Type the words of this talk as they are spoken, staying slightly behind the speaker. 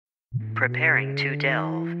Preparing to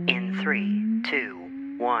delve in 3,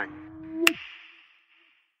 2, 1.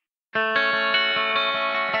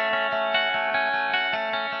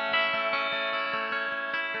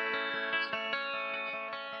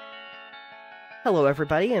 Hello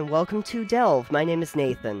everybody, and welcome to Delve. My name is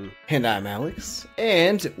Nathan. And I'm Alex.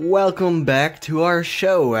 And welcome back to our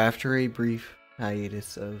show after a brief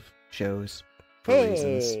hiatus of shows for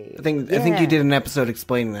reasons. I think you did an episode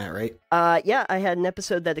explaining that, right? Yeah, I had an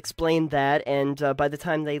episode that explained that, and by the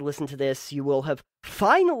time they listen to this, you will have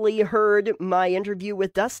finally heard my interview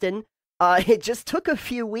with Dustin. It just took a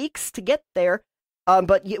few weeks to get there.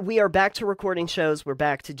 But we are back to recording shows. We're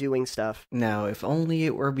back to doing stuff. Now, if only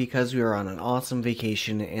it were because we were on an awesome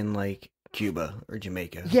vacation in, like, Cuba or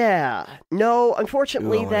Jamaica. Yeah. No,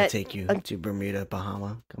 unfortunately, I want to take you to Bermuda,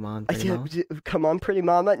 Bahama. Come on, pretty mama. Come on, pretty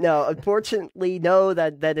mama. No, unfortunately, no,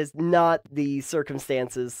 that is not the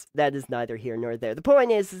circumstances. That is neither here nor there. The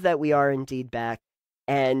point is that we are indeed back,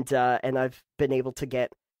 and I've been able to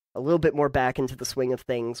get a little bit more back into the swing of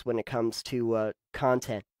things when it comes to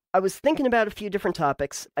content. I was thinking about a few different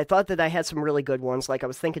topics. I thought that I had some really good ones. Like I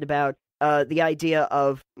was thinking about the idea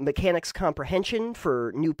of mechanics comprehension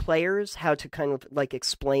for new players, how to kind of like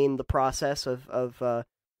explain the process of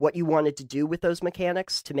what you wanted to do with those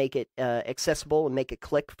mechanics to make it accessible and make it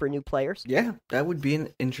click for new players. Yeah, that would be an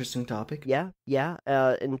interesting topic. Yeah,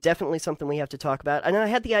 and definitely something we have to talk about. And I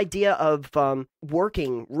had the idea of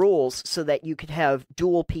working rules so that you could have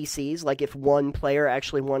dual PCs, like if one player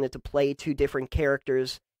actually wanted to play two different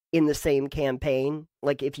characters in the same campaign,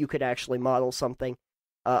 like if you could actually model something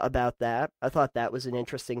about that. I thought that was an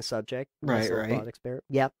interesting subject. Right.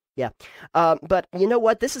 Yeah. But you know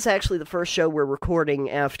what? This is actually the first show we're recording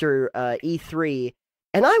after E3,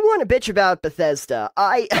 and I want to bitch about Bethesda.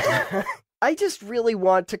 I just really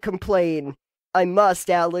want to complain. I must,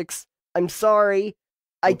 Alex. I'm sorry.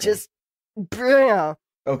 I just...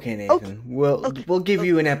 Okay, Nathan. We'll give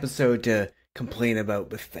you an episode to complain about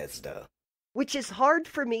Bethesda. Which is hard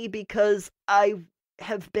for me because I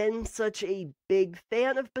have been such a big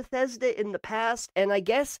fan of Bethesda in the past, and I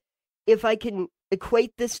guess if I can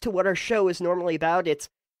equate this to what our show is normally about, it's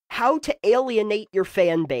how to alienate your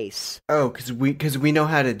fan base. Oh, because we know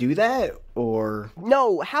how to do that, or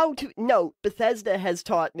no, Bethesda has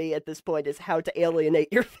taught me at this point is how to alienate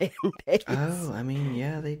your fan base. Oh, I mean,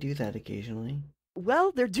 yeah, they do that occasionally.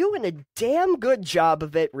 Well, they're doing a damn good job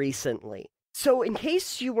of it recently. So, in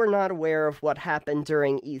case you were not aware of what happened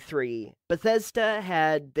during E3, Bethesda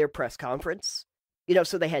had their press conference. You know,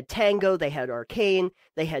 so they had Tango, they had Arcane,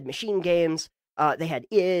 they had Machine Games, they had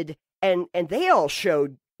id, and they all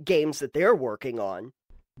showed games that they're working on.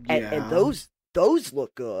 And those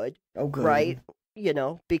look good. Oh, good. Right? You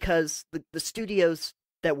know, because the studios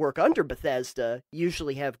that work under Bethesda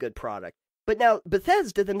usually have good product. But now,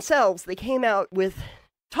 Bethesda themselves, they came out with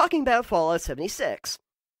talking about Fallout 76.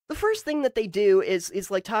 The first thing that they do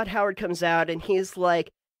is like Todd Howard comes out and he's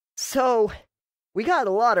like, so we got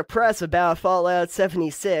a lot of press about Fallout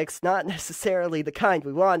 76, not necessarily the kind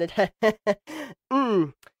we wanted.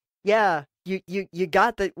 Yeah, you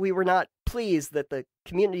got that we were not pleased that the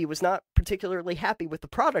community was not particularly happy with the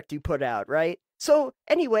product you put out, right? So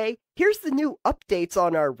anyway, here's the new updates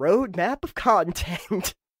on our roadmap of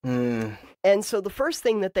content. And so the first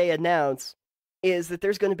thing that they announce is that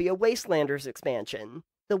there's going to be a Wastelanders expansion.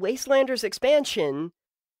 The Wastelanders expansion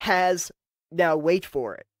has, now wait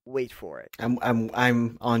for it. I'm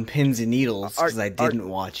on pins and needles because I didn't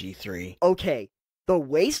watch E3. Okay, the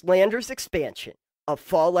Wastelanders expansion of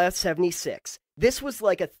Fallout 76. This was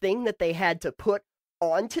like a thing that they had to put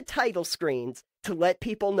onto title screens to let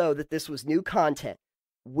people know that this was new content.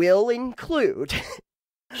 Will include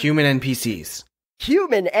human NPCs.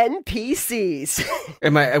 Human NPCs.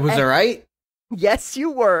 Was I right? Yes,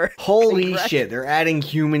 you were. Holy shit, they're adding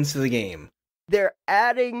humans to the game. They're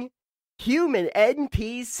adding human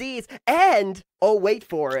NPCs, and, oh, wait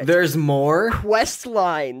for it. There's more? Quest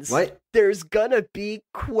lines. What? There's gonna be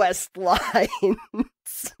quest lines.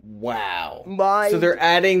 Wow. So they're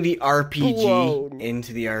adding the RPG blown.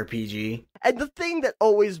 Into the RPG. And the thing that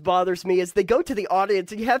always bothers me is they go to the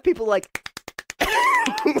audience and you have people like,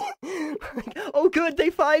 oh good, they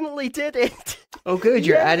finally did it. Oh good,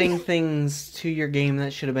 you're adding things to your game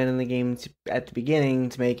that should have been in the game at the beginning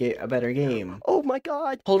to make it a better game. Oh my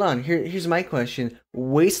god. Hold on, here's my question.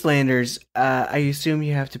 Wastelanders, I assume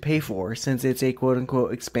you have to pay for, since it's a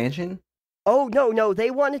quote-unquote expansion? Oh, no, they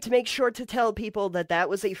wanted to make sure to tell people that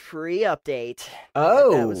was a free update.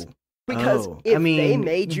 Oh. Because they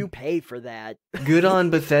made you pay for that. Good on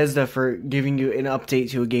Bethesda for giving you an update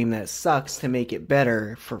to a game that sucks to make it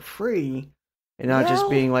better for free. And not just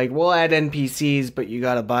being like, we'll add NPCs, but you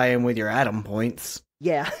gotta buy them with your Atom points.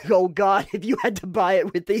 Yeah. Oh God, if you had to buy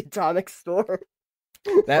it with the Atomic Store.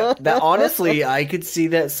 That honestly, I could see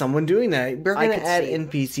that someone doing that. We're gonna add see it.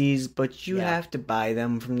 NPCs, but you have to buy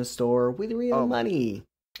them from the store with real money.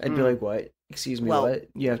 I'd be like, what? Excuse me, what?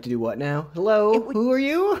 You have to do what now? Hello? Who are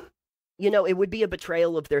you? You know, it would be a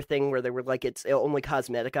betrayal of their thing where they were like, it's only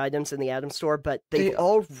cosmetic items in the Atom Store, but they've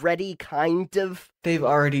already kind of... They've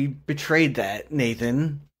already betrayed that,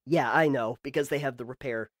 Nathan. Yeah, I know, because they have the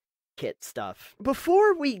repair kit stuff.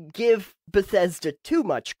 Before we give Bethesda too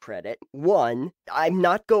much credit, one, I'm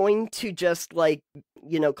not going to just, like,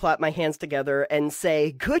 you know, clap my hands together and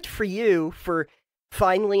say, good for you for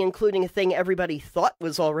finally including a thing everybody thought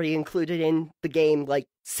was already included in the game, like,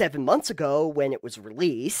 7 months ago when it was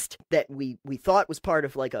released, that we thought was part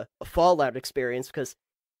of, like, a Fallout experience, because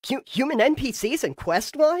human NPCs and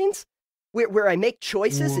quest lines, where I make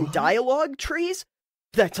choices in dialogue trees,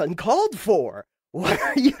 that's uncalled for. What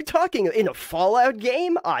are you talking in a Fallout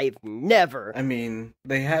game? I've never. I mean,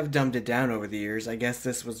 they have dumbed it down over the years. I guess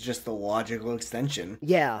this was just the logical extension.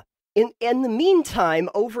 Yeah. In the meantime,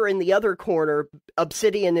 over in the other corner,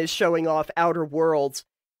 Obsidian is showing off Outer Worlds,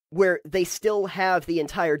 where they still have the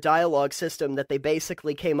entire dialogue system that they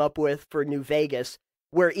basically came up with for New Vegas,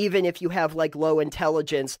 where even if you have, like, low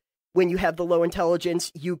intelligence, when you have the low intelligence,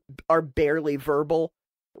 you are barely verbal.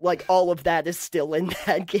 Like, all of that is still in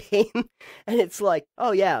that game. And it's like,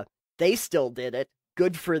 oh yeah, they still did it.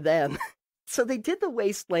 Good for them. So they did the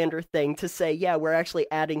Wastelander thing to say, yeah, we're actually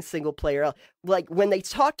adding single player. Like, when they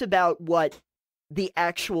talked about what the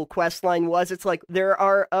actual quest line was, it's like, there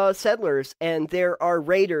are settlers and there are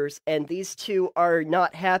raiders, and these two are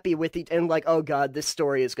not happy with it. And like, oh god, this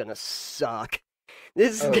story is gonna suck.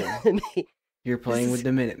 This is gonna be... You're playing with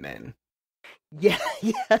the Minutemen. Yeah,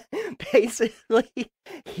 basically,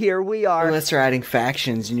 here we are. Unless they're adding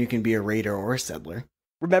factions and you can be a raider or a settler.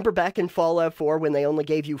 Remember back in Fallout 4 when they only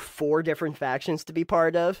gave you 4 different factions to be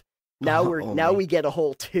part of? Now we get a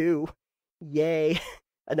whole 2. Yay.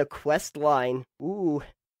 And a quest line. Ooh,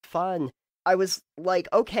 fun. I was like,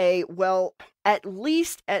 okay, well, at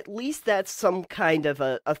least that's some kind of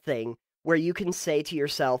a thing where you can say to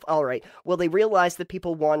yourself, all right, well, they realized that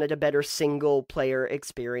people wanted a better single-player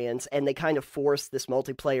experience, and they kind of forced this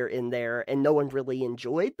multiplayer in there, and no one really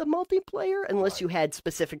enjoyed the multiplayer unless you had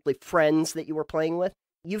specifically friends that you were playing with.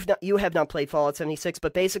 You have not played Fallout 76,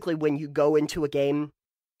 but basically when you go into a game,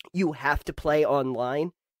 you have to play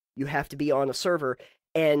online. You have to be on a server,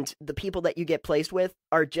 and the people that you get placed with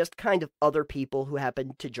are just kind of other people who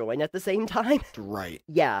happen to join at the same time. Right.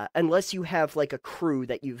 Yeah, unless you have, like, a crew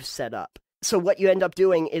that you've set up. So what you end up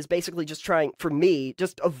doing is basically just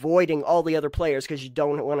just avoiding all the other players because you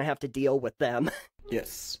don't want to have to deal with them.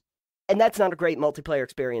 Yes. And that's not a great multiplayer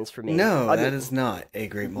experience for me. No, that is not a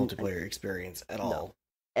great multiplayer experience at all. No.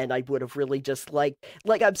 And I would have really just, like,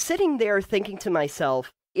 I'm sitting there thinking to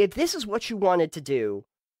myself, if this is what you wanted to do,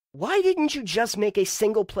 why didn't you just make a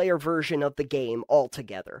single-player version of the game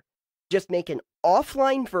altogether? Just make an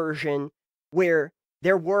offline version where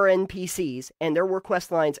there were NPCs and there were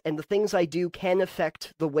quest lines, and the things I do can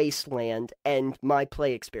affect the wasteland and my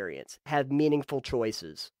play experience. Have meaningful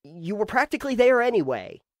choices. You were practically there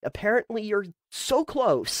anyway. Apparently you're so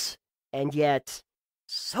close, and yet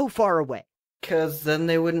so far away. Because then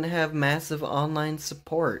they wouldn't have massive online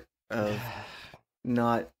support of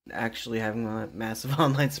not actually having massive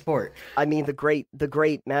online support. I mean, the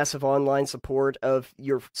great massive online support of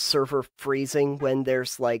your server freezing when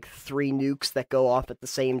there's like 3 nukes that go off at the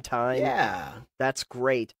same time. Yeah. That's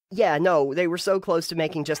great. Yeah, no, they were so close to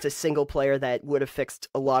making just a single player that would have fixed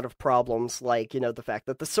a lot of problems, like, you know, the fact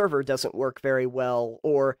that the server doesn't work very well,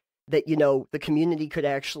 or that, you know, the community could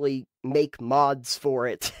actually make mods for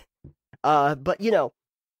it. But, you know,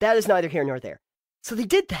 that is neither here nor there. So they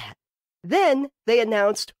did that. Then they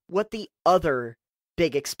announced what the other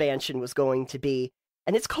big expansion was going to be,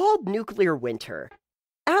 and it's called Nuclear Winter.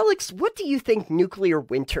 Alex, what do you think Nuclear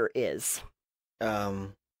Winter is?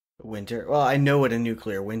 Winter? Well, I know what a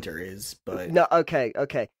nuclear winter is, but... No, okay.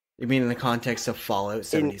 You mean in the context of Fallout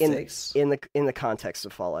 76? In the context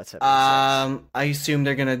of Fallout 76. I assume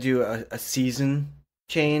they're gonna do a season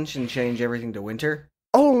change and change everything to winter?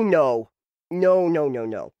 Oh, no.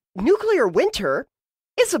 No. Nuclear Winter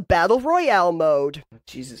is a battle royale mode.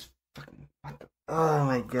 Jesus fucking... What the... Oh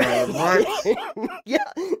my god, what? Yeah.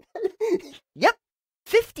 Yep.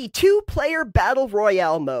 52-player battle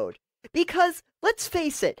royale mode. Because, let's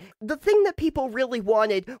face it, the thing that people really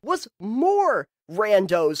wanted was more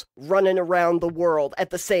randos running around the world at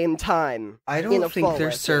the same time. I don't think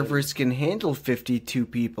their servers can handle 52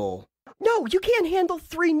 people. No, you can't handle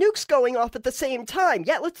 3 nukes going off at the same time.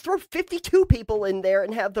 Yeah, let's throw 52 people in there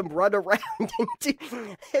and have them run around and do...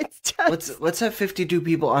 It's just... Let's have 52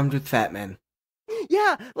 people armed with fat men.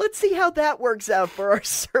 Yeah, let's see how that works out for our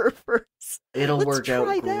servers. Let's work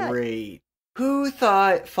out great. Who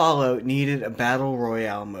thought Fallout needed a Battle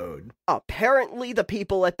Royale mode? Apparently the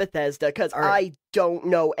people at Bethesda, because I don't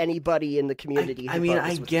know anybody in the community who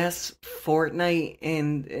I guess Fortnite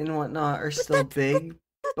and whatnot are still big,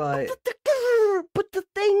 but the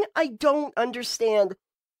thing I don't understand...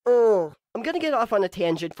 I'm gonna get off on a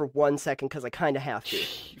tangent for 1 second, because I kind of have to.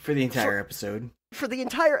 For the entire episode. For the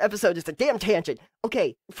entire episode, it's a damn tangent.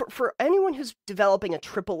 Okay, for anyone who's developing a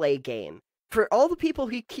AAA game, for all the people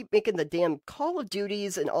who keep making the damn Call of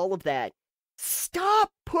Duties and all of that,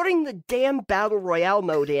 stop putting the damn Battle Royale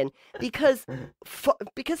mode in, because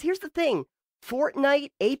here's the thing.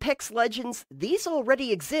 Fortnite, Apex Legends, these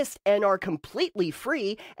already exist and are completely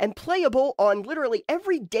free and playable on literally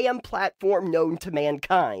every damn platform known to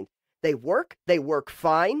mankind. They work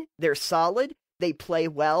fine, they're solid, they play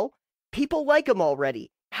well, people like them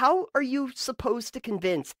already. How are you supposed to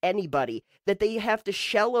convince anybody that they have to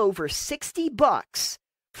shell over $60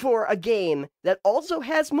 for a game that also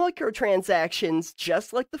has microtransactions,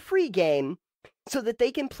 just like the free game, so that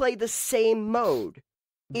they can play the same mode?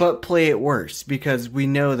 But play it worse, because we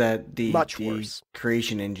know that the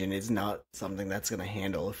creation engine is not something that's going to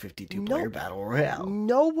handle a 52-player Battle Royale.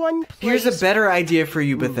 No one plays... Here's a better idea for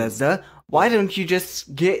you, Bethesda. Why don't you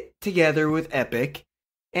just get together with Epic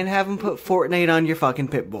and have them put Fortnite on your fucking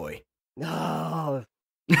Pip-Boy? No.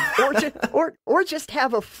 or just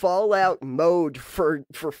have a Fallout mode for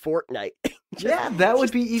Fortnite. That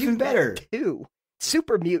would be even better. Too.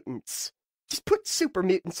 Super mutants. Just put super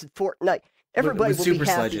mutants in Fortnite. Everybody will be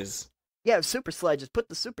happy. Sludges. Yeah, super sludges. Put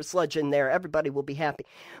the super sludge in there. Everybody will be happy.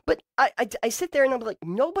 But I sit there and I'm like,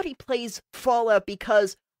 nobody plays Fallout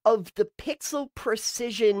because of the pixel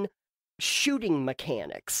precision shooting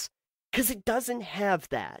mechanics. Because it doesn't have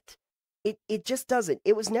that. It just doesn't.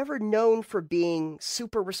 It was never known for being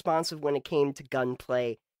super responsive when it came to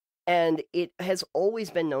gunplay. And it has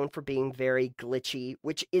always been known for being very glitchy,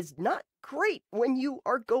 which is not great when you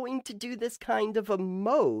are going to do this kind of a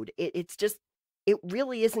mode. It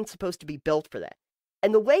really isn't supposed to be built for that.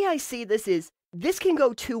 And the way I see this is, this can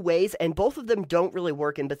go 2 ways, and both of them don't really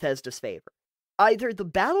work in Bethesda's favor. Either the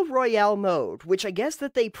Battle Royale mode, which I guess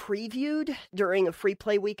that they previewed during a free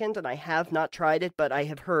play weekend, and I have not tried it, but I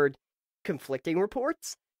have heard conflicting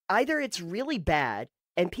reports. Either it's really bad,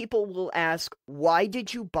 and people will ask, why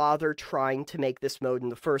did you bother trying to make this mode in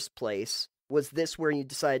the first place? Was this where you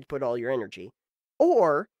decided to put all your energy?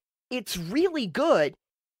 Or it's really good,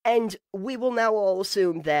 and we will now all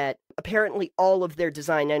assume that apparently all of their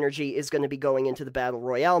design energy is going to be going into the Battle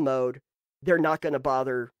Royale mode. They're not going to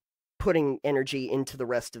bother putting energy into the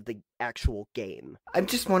rest of the actual game. I'm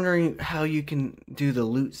just wondering how you can do the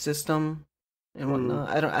loot system and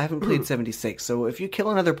whatnot. I haven't played 76, so if you kill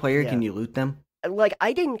another player, can you loot them? Like,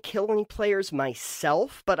 I didn't kill any players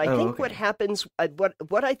myself, but I think what happens,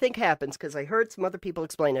 what I think happens, because I heard some other people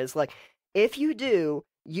explain it, is like, if you do,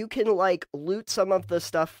 you can, like, loot some of the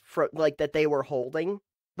stuff that they were holding,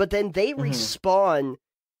 but then they respawn,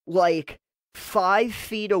 like, 5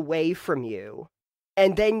 feet away from you.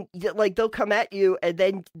 And then, like, they'll come at you, and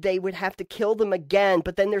then they would have to kill them again,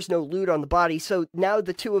 but then there's no loot on the body, so now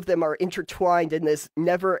the two of them are intertwined in this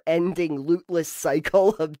never-ending lootless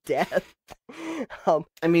cycle of death. Whole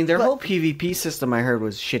PvP system, I heard,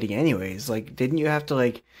 was shitty anyways. Like, didn't you have to,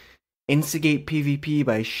 like, instigate PvP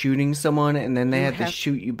by shooting someone, and then they had to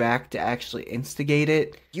shoot you back to actually instigate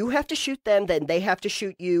it? You have to shoot them, then they have to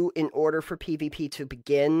shoot you in order for PvP to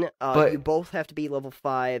begin. You both have to be level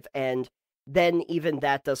 5, and then even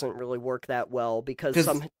that doesn't really work that well, because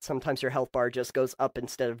sometimes your health bar just goes up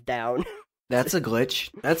instead of down. That's a glitch.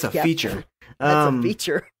 That's a feature. That's a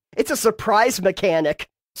feature. It's a surprise mechanic.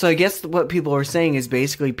 So I guess what people are saying is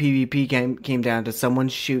basically PvP came down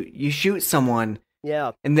to you shoot someone,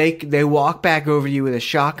 and they walk back over you with a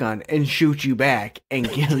shotgun and shoot you back and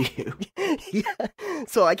kill you.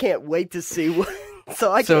 So I can't wait to see what... So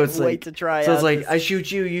I can't wait to try out. So it's like, I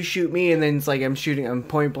shoot you, you shoot me, and then it's like I'm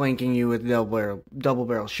point blanking you with double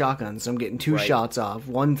barrel shotguns. So I'm getting 2 shots off,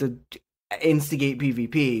 one to instigate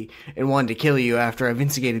PvP and one to kill you after I've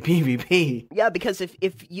instigated PvP. Yeah, because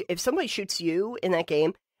if somebody shoots you in that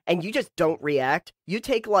game and you just don't react, you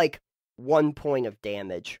take like 1 point of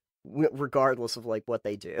damage, regardless of like what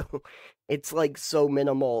they do. It's like so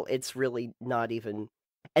minimal. It's really not even.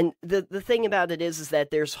 And the thing about it is that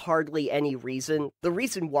there's hardly any reason. The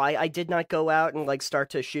reason why I did not go out and like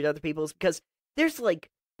start to shoot other people is because there's like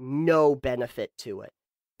no benefit to it.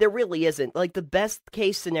 There really isn't. Like, the best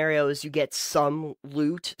case scenario is you get some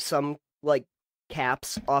loot, some, like,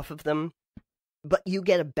 caps off of them, but you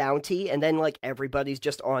get a bounty, and then, like, everybody's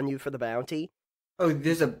just on you for the bounty. Oh,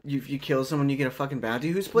 if you kill someone, you get a fucking bounty?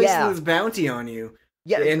 Who's placing this bounty on you?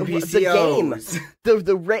 Yeah, the NPCs. The game.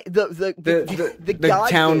 The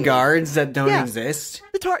town game. guards that don't exist.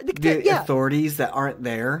 The authorities that aren't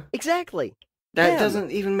there. Exactly. That doesn't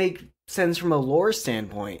even make sense from a lore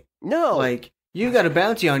standpoint. No. Like, you got a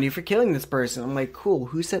bounty on you for killing this person. I'm like, cool,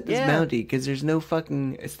 who set this bounty? Because there's no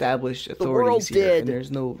fucking established authorities here, and there's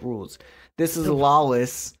no rules. This is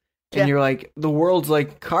lawless, and you're like, the world's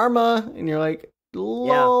like, karma, and you're like,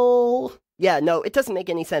 lol. Yeah, no, it doesn't make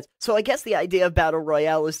any sense. So I guess the idea of Battle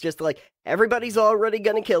Royale is just like, everybody's already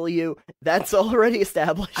gonna kill you. That's already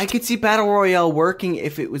established. I could see Battle Royale working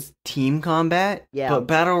if it was team combat, but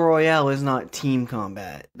Battle Royale is not team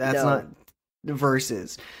combat. That's not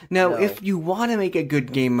versus. Now, if you want to make a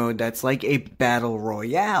good game mode that's like a Battle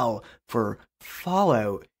Royale for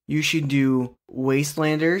Fallout, you should do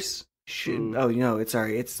Wastelanders.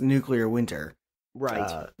 It's Nuclear Winter.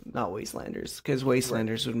 Right. Not Wastelanders, because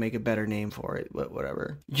Wastelanders would make a better name for it, but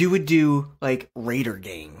whatever. You would do, like, Raider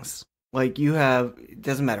gangs. Like, you have, it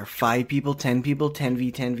doesn't matter, 5 people, 10 people,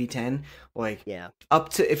 10v10v10. Like, up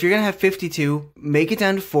to, if you're gonna have 52, make it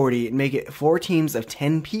down to 40, and make it 4 teams of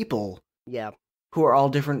 10 people. Yeah. Who are all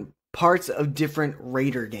different parts of different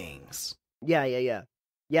Raider gangs. Yeah.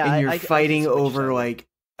 And you're fighting over, like,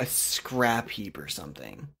 a scrap heap or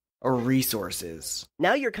something. Or resources.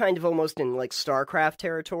 Now you're kind of almost in, like, StarCraft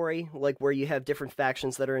territory, like, where you have different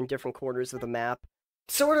factions that are in different corners of the map.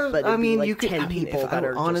 Sort of, but I mean, like, you could,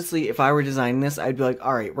 honestly, if I were designing this, I'd be like,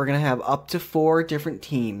 alright, we're gonna have up to 4 different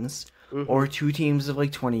teams, or 2 teams of,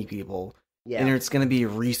 like, 20 people, and it's gonna be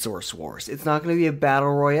resource wars. It's not gonna be a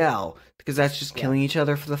battle royale, because that's just killing each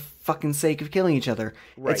other for the fucking sake of killing each other.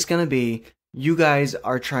 Right. It's gonna be, you guys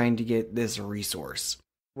are trying to get this resource.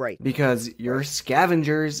 Right. Because you're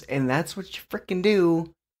scavengers, and that's what you frickin'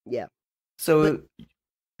 do. Yeah. So,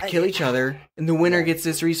 kill each other, and the winner gets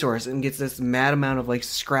this resource, and gets this mad amount of, like,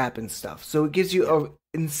 scrap and stuff. So it gives you an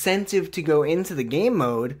incentive to go into the game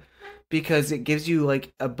mode, because it gives you,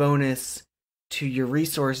 like, a bonus to your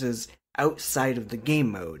resources outside of the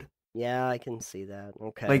game mode. Yeah, I can see that.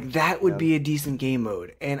 Okay. Like, that would be a decent game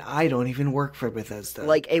mode, and I don't even work for Bethesda.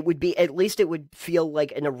 Like, it would be, at least it would feel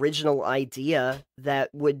like an original idea that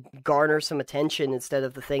would garner some attention instead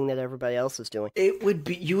of the thing that everybody else is doing. It would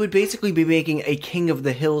be, you would basically be making a King of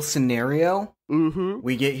the Hill scenario. Mm-hmm.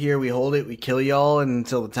 We get here, we hold it, we kill y'all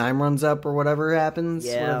until the time runs up or whatever happens,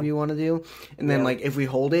 whatever you want to do. And then, like, if we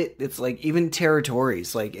hold it, it's like, even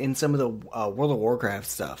territories, like in some of the World of Warcraft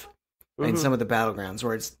stuff. And some of the battlegrounds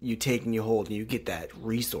where it's you take and you hold and you get that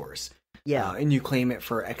resource. Yeah. And you claim it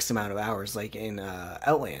for X amount of hours, like in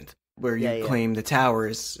Outland, where you claim the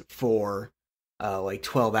towers for like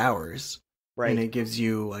 12 hours. Right. And it gives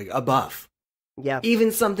you like a buff. Yeah.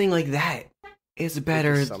 Even something like that is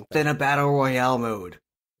better than a battle royale mode.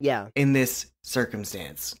 Yeah. In this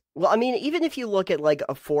circumstance. Well, I mean, even if you look at like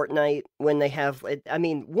a Fortnite when they have, I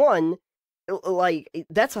mean, one, like,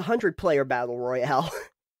 that's 100-player battle royale.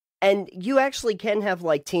 And you actually can have,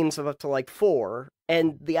 like, teams of up to, like, 4,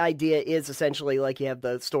 and the idea is essentially, like, you have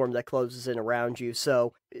the storm that closes in around you,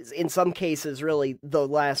 so in some cases, really, the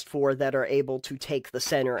last 4 that are able to take the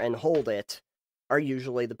center and hold it are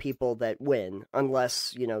usually the people that win,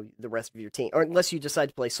 unless, you know, the rest of your team, or unless you decide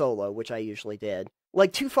to play solo, which I usually did.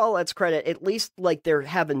 Like, to Fallout's credit, at least, like, they're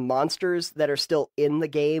having monsters that are still in the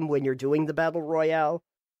game when you're doing the Battle Royale.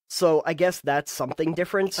 So I guess that's something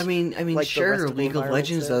different. I mean, like sure, League of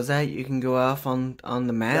Legends does that. You can go off on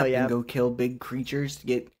the map and go kill big creatures to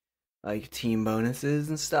get like team bonuses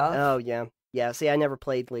and stuff. Oh yeah. See, I never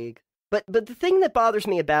played League, but the thing that bothers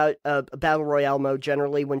me about a battle royale mode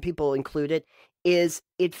generally when people include it is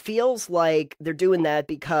it feels like they're doing that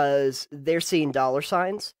because they're seeing dollar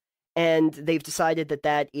signs. And they've decided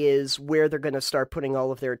that is where they're going to start putting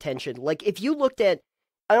all of their attention. Like, if you looked at,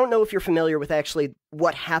 I don't know if you're familiar with actually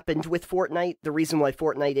what happened with Fortnite, the reason why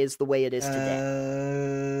Fortnite is the way it is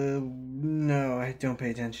today. No, I don't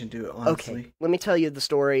pay attention to it, honestly. Okay, let me tell you the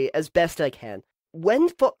story as best I can. When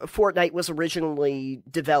Fortnite was originally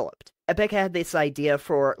developed, Epic had this idea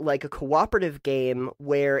for, like, a cooperative game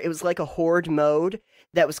where it was like a horde mode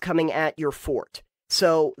that was coming at your fort.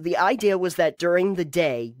 So the idea was that during the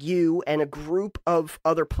day, you and a group of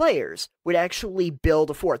other players would actually build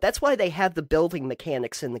a fort. That's why they have the building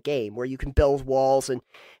mechanics in the game, where you can build walls and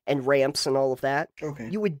ramps and all of that. Okay.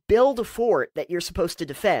 You would build a fort that you're supposed to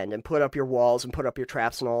defend and put up your walls and put up your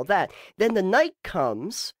traps and all of that. Then the night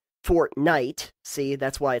comes, Fortnite, see,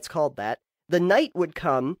 that's why it's called that. the night would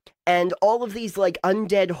come, and all of these, like,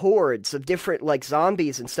 undead hordes of different, like,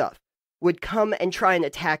 zombies and stuff would come and try and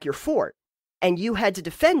attack your fort. And you had to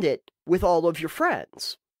defend it with all of your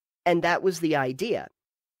friends. And that was the idea.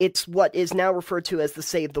 It's what is now referred to as the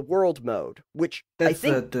Save the World mode, which That's I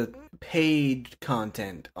think... the paid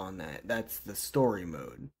content on that. That's the story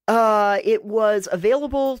mode. It was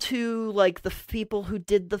available to, like, the people who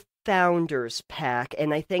did the Founders Pack,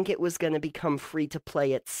 and I think it was going to become free to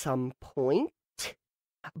play at some point.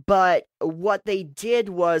 But what they did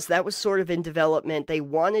was, that was sort of in development. They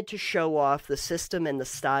wanted to show off the system and the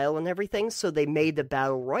style and everything, so they made the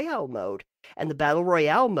Battle Royale mode. And the Battle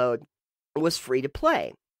Royale mode was free to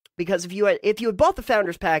play. Because if you had bought the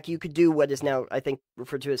Founders Pack, you could do what is now, I think,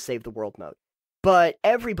 referred to as Save the World mode. But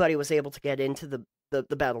everybody was able to get into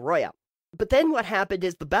the Battle Royale. But then what happened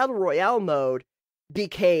is the Battle Royale mode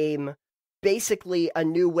became basically a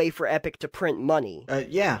new way for Epic to print money.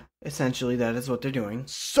 Yeah, essentially that is what they're doing.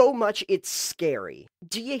 So much it's scary.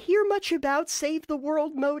 Do you hear much about Save the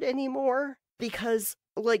World mode anymore? Because,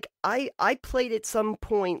 like, I played at some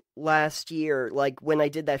point last year, like, when I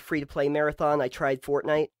did that free-to-play marathon, I tried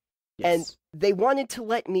Fortnite, Yes. and they wanted to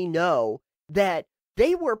let me know that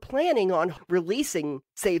they were planning on releasing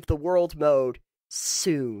Save the World mode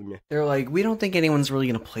soon. They're like, we don't think anyone's really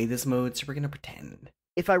going to play this mode, so we're going to pretend.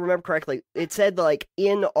 If I remember correctly, it said, like,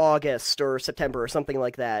 in August or September or something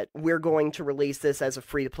like that, we're going to release this as a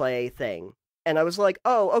free-to-play thing. And I was like,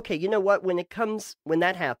 oh, okay, you know what? When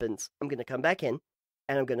that happens, I'm going to come back in,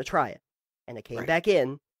 and I'm going to try it. And I came back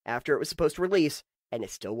in after it was supposed to release, and it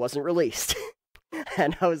still wasn't released.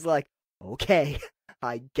 And I was like, okay,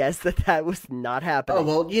 I guess that was not happening. Oh,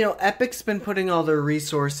 well, you know, Epic's been putting all their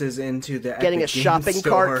resources into the Getting Epic a shopping Game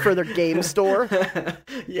cart Store. for their game store.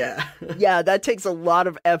 Yeah. Yeah, that takes a lot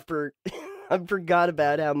of effort. I forgot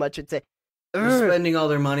about how much it takes. They're spending all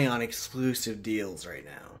their money on exclusive deals right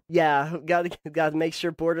now. Yeah, gotta make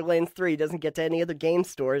sure Borderlands 3 doesn't get to any other game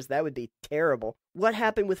stores. That would be terrible. What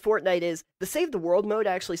happened with Fortnite is the Save the World mode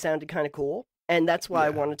actually sounded kind of cool. And that's why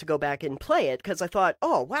I wanted to go back and play it, because I thought,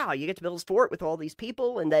 oh, wow, you get to build a fort with all these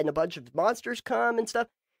people, and then a bunch of monsters come and stuff.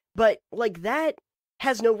 But, like, that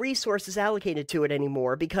has no resources allocated to it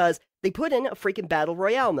anymore, because they put in a freaking Battle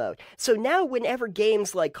Royale mode. So now whenever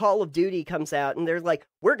games like Call of Duty comes out, and they're like,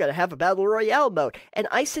 we're going to have a Battle Royale mode, and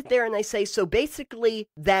I sit there and I say, so basically,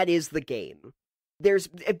 that is the game.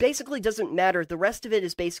 It basically doesn't matter. The rest of it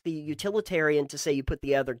is basically utilitarian to say you put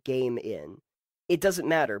the other game in. It doesn't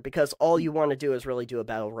matter, because all you want to do is really do a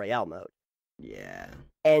Battle Royale mode. Yeah.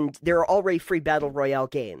 And there are already free Battle Royale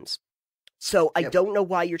games. So I don't know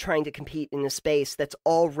why you're trying to compete in a space that's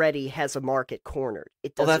already has a market cornered.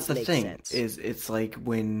 It doesn't that's the make thing, sense. is it's like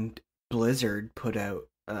when Blizzard put out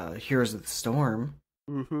Heroes of the Storm,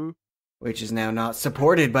 which is now not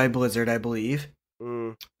supported by Blizzard, I believe.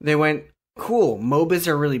 They went, cool, MOBAs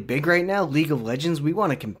are really big right now, League of Legends, we want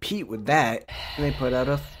to compete with that. And they put out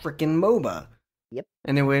a freaking MOBA. Yep.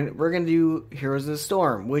 And they went, we're going to do Heroes of the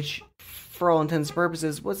Storm, which, for all intents and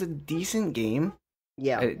purposes, was a decent game.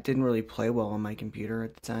 Yeah. It didn't really play well on my computer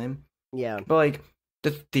at the time. Yeah. But, like,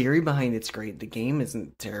 the theory behind it's great. The game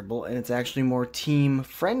isn't terrible, and it's actually more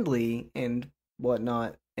team-friendly and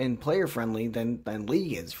whatnot, and player-friendly than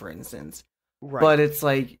League is, for instance. Right. But it's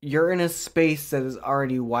like, you're in a space that is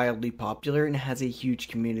already wildly popular and has a huge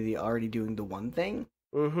community already doing the one thing.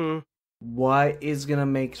 What is gonna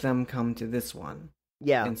make them come to this one?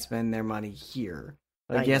 Yeah. And spend their money here?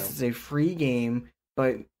 Like, I yes, know. it's a free game,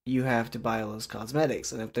 but you have to buy all those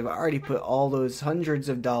cosmetics. And if they've already put all those hundreds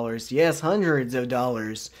of dollars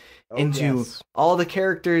into all the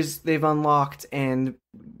characters they've unlocked and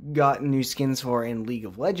gotten new skins for in League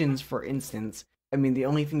of Legends, for instance, I mean, the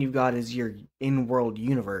only thing you've got is your in-world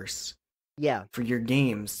universe. Yeah. For your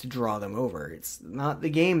games to draw them over. It's not the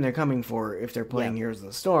game they're coming for if they're playing Heroes of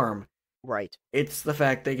the Storm. Right. It's the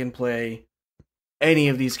fact they can play any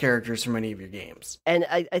of these characters from any of your games. And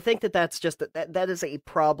I think that's just that is a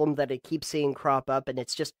problem that I keep seeing crop up, and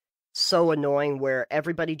it's just so annoying where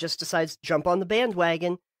everybody just decides to jump on the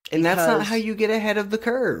bandwagon. And that's not how you get ahead of the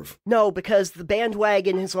curve. No, because the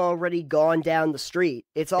bandwagon has already gone down the street.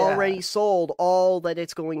 It's already sold all that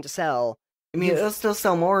it's going to sell. I mean, it'll still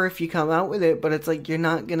sell more if you come out with it, but it's like you're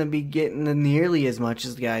not going to be getting nearly as much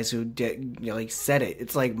as the guys who said it.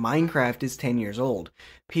 It's like Minecraft is 10 years old.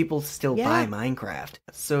 People still buy Minecraft.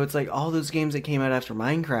 So it's like all those games that came out after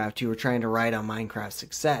Minecraft, you were trying to ride on Minecraft's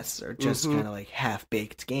success, are just kind of like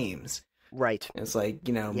half-baked games. Right. It's like,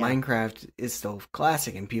 Minecraft is still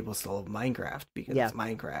classic and people still love Minecraft because it's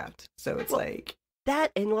Minecraft. So it's like...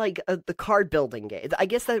 That and like the card building game. I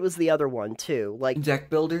guess that was the other one too. Like Deck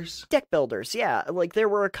builders. deck builders, yeah. Like there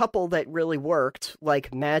were a couple that really worked.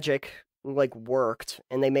 Like Magic, like worked,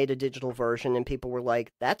 and they made a digital version, and people were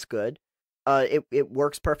like, "That's good." It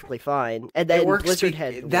works perfectly fine. And then Blizzard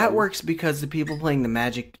had that one. works because the people playing the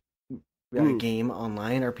Magic Right. game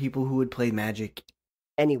online are people who would play Magic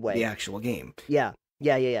Anyway. the actual game. Yeah.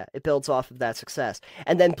 It builds off of that success.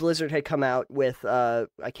 And then Blizzard had come out with I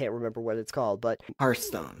can't remember what it's called, but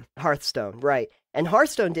Hearthstone, right. And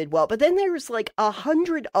Hearthstone did well, but then there was like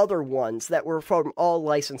 100 other ones that were from all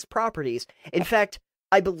licensed properties. In fact,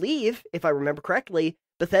 I believe, if I remember correctly,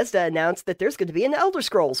 Bethesda announced that there's going to be an Elder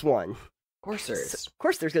Scrolls one. Of course there is. Of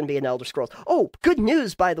course there's going to be an Elder Scrolls. Oh, good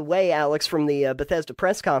news, by the way, Alex, from the Bethesda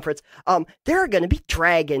press conference. There are going to be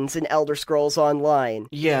dragons in Elder Scrolls Online.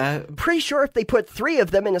 Yeah. Pretty sure if they put 3 of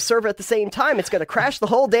them in a server at the same time, it's going to crash the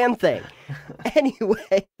whole damn thing.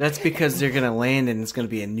 Anyway. That's because they're going to land and it's going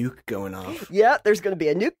to be a nuke going off. Yeah, there's going to be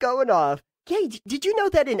a nuke going off. Yeah, did you know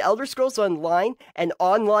that in Elder Scrolls Online, an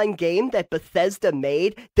online game that Bethesda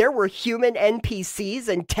made, there were human NPCs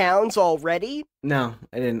and towns already? No,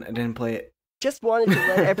 I didn't play it. Just wanted to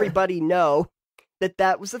let everybody know that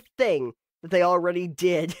that was a thing that they already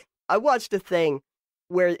did. I watched a thing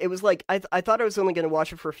where it was like, I thought I was only going to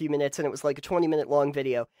watch it for a few minutes, and it was like a 20-minute long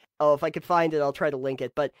video. Oh, if I could find it, I'll try to link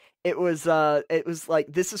it. But it was like,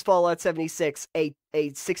 this is Fallout 76, a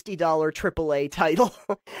 $60 AAA title.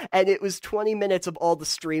 And it was 20 minutes of all the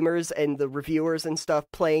streamers and the reviewers and stuff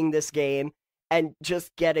playing this game and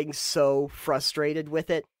just getting so frustrated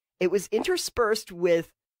with it. It was interspersed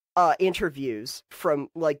with interviews from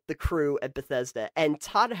like the crew at Bethesda, and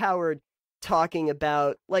Todd Howard talking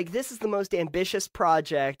about like, this is the most ambitious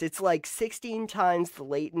project. It's like 16 times the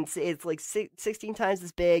latency. It's like 16 times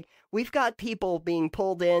as big. We've got people being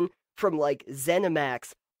pulled in from like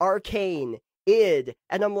ZeniMax, Arcane, id,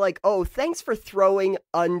 and I'm like, oh, thanks for throwing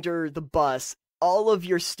under the bus all of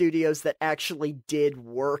your studios that actually did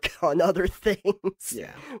work on other things.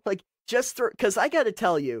 Yeah. Like, just because I gotta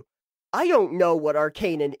tell you, I don't know what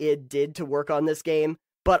Arcane and id did to work on this game,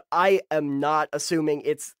 but I am not assuming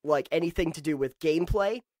it's like anything to do with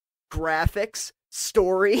gameplay, graphics,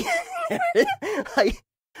 story.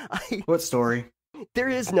 What story? There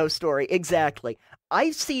is no story, exactly.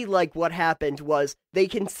 I see like what happened was they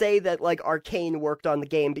can say that like Arcane worked on the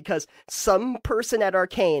game because some person at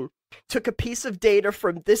Arcane took a piece of data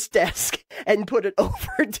from this desk and put it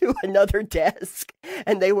over to another desk,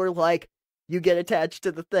 and they were like, you get attached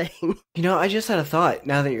to the thing. You know, I just had a thought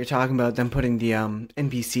now that you're talking about them putting the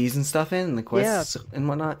NPCs and stuff in, the quests and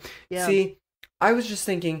whatnot. Yeah. See, I was just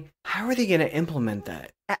thinking, how are they going to implement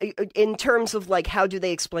that? In terms of like, how do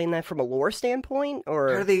they explain that from a lore standpoint,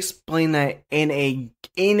 or How do they explain that in a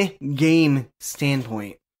in-game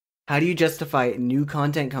standpoint? How do you justify new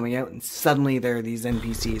content coming out and suddenly there are these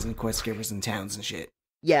NPCs and quest givers and towns and shit?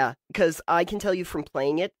 Yeah, because I can tell you from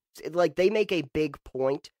playing it, like they make a big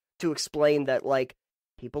point to explain that like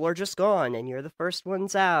people are just gone and you're the first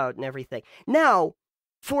ones out and everything. Now,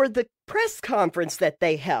 for the press conference that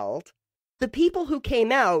they held, the people who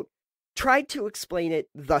came out tried to explain it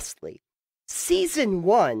thusly. Season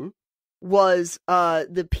 1 was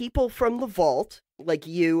the people from the vault, like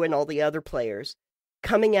you and all the other players,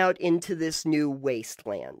 coming out into this new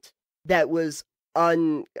wasteland that was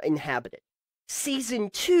uninhabited.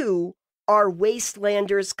 Season 2 are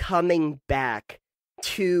wastelanders coming back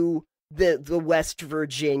to the West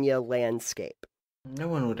Virginia landscape. No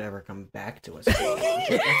one would ever come back to us.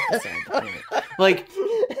 Like,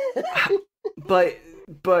 but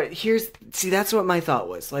that's what my thought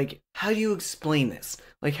was. Like, how do you explain this?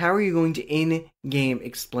 Like, how are you going to in-game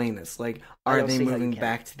explain this? Like, are they moving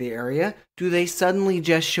back to the area? Do they suddenly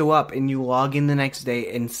just show up and you log in the next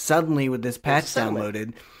day and suddenly with this patch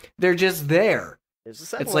downloaded, they're just there?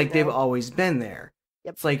 It's like they've always been there.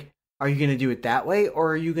 Yep. It's like, are you going to do it that way,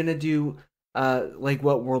 or are you going to do like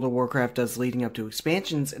what World of Warcraft does leading up to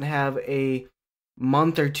expansions and have a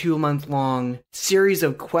month or 2 month long series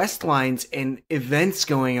of quest lines and events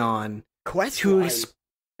going on?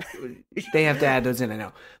 They have to add those in, I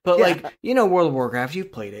know. But like, you know, World of Warcraft,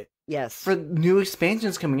 you've played it. Yes. For new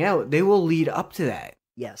expansions coming out, they will lead up to that.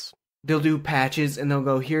 Yes. They'll do patches and they'll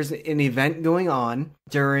go, here's an event going on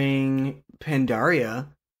during Pandaria.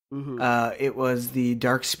 Mm-hmm. It was the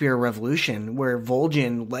Dark Spear Revolution, where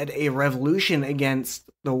Vol'jin led a revolution against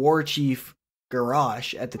the war chief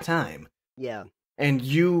Garrosh at the time. Yeah. And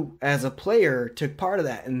you, as a player, took part of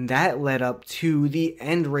that, and that led up to the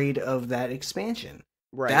end raid of that expansion.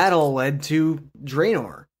 Right. That all led to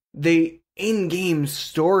Draenor. The in-game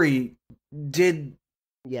story did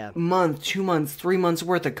month, 2 months, 3 months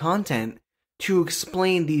worth of content to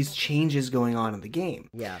explain these changes going on in the game.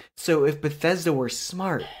 Yeah. So if Bethesda were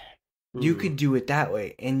smart, you could do it that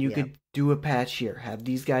way, and you could do a patch here, have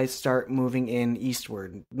these guys start moving in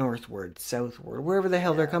eastward, northward, southward, wherever the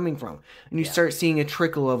hell they're coming from, and you start seeing a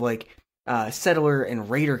trickle of like settler and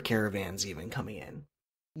raider caravans even coming in.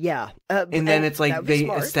 Yeah. And then it's like they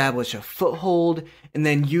establish a foothold, and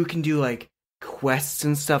then you can do like quests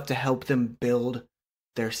and stuff to help them build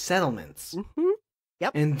their settlements. Mm-hmm.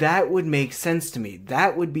 Yep. And that would make sense to me.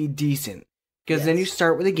 That would be decent. Because then you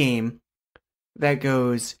start with a game that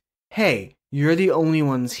goes, hey, you're the only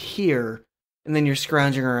ones here, and then you're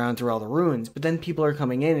scrounging around through all the ruins, but then people are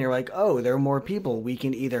coming in and you're like, oh, there are more people. We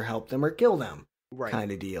can either help them or kill them. Right.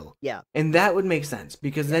 Kind of deal. Yeah. And that would make sense,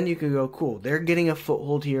 because then you could go, cool, they're getting a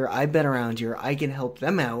foothold here. I've been around here. I can help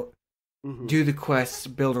them out. Do the quests,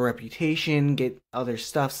 build a reputation, get other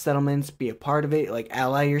stuff, settlements, be a part of it, like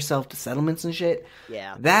ally yourself to settlements and shit.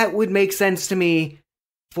 Yeah. That would make sense to me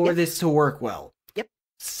for this to work well. Yep.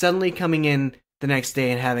 Suddenly coming in the next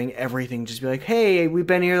day and having everything just be like, hey, we've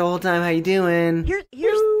been here the whole time, how you doing?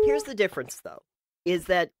 Here's the difference, though, is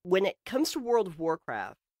that when it comes to World of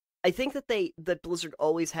Warcraft, I think that Blizzard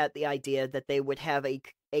always had the idea that they would have a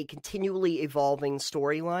continually evolving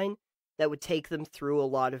storyline that would take them through a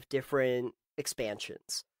lot of different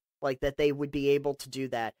expansions. Like, that they would be able to do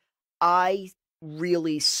that. I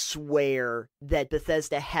really swear that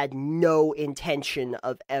Bethesda had no intention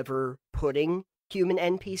of ever putting human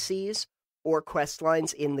NPCs or quest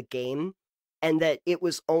lines in the game, and that it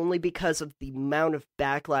was only because of the amount of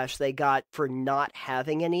backlash they got for not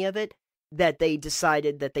having any of it that they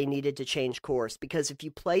decided that they needed to change course. Because if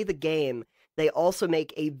you play the game, they also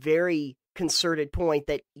make a very concerted point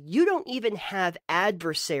that you don't even have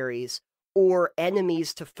adversaries or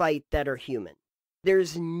enemies to fight that are human.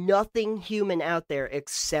 There's nothing human out there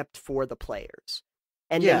except for the players.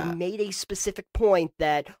 And they made a specific point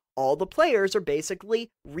that all the players are basically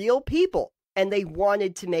real people. And they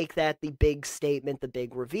wanted to make that the big statement, the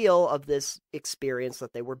big reveal of this experience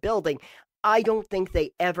that they were building. I don't think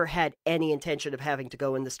they ever had any intention of having to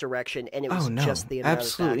go in this direction, and it was just the amount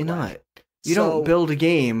absolutely of backlash. Not. You don't build a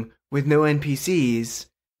game with no NPCs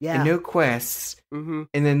and no quests, and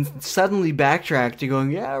then suddenly backtrack to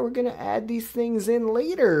going, we're going to add these things in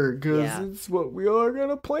later, because it's what we are going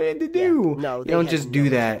to plan to do. No, you don't just do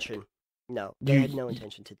that. No, they had no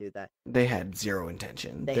intention to do that. They had zero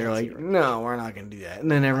intention. They're like, no, we're not going to do that. And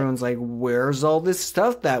then everyone's like, where's all this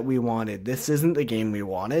stuff that we wanted? This isn't the game we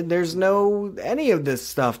wanted. There's no any of this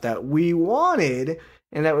stuff that we wanted,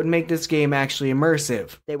 and that would make this game actually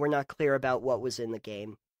immersive. They were not clear about what was in the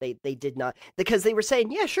game. They did not, because they were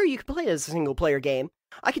saying, yeah, sure, you can play it as a single-player game.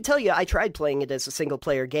 I can tell you, I tried playing it as a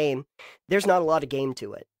single-player game. There's not a lot of game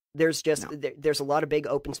to it. There's just there's a lot of big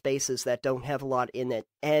open spaces that don't have a lot in it,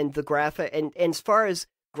 and the graphic and as far as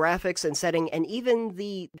graphics and setting, and even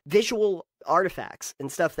the visual artifacts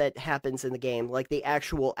and stuff that happens in the game, like the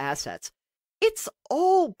actual assets, it's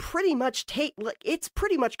all pretty much it's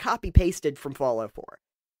pretty much copy pasted from Fallout 4.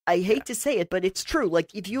 I hate to say it, but it's true.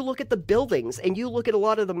 Like, if you look at the buildings and you look at a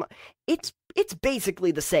lot of them, it's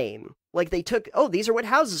basically the same. Like, they took, these are what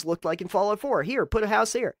houses looked like in Fallout 4. Here, put a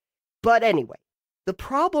house here. But anyway. The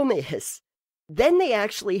problem is, then they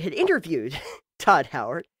actually had interviewed Todd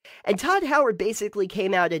Howard, and Todd Howard basically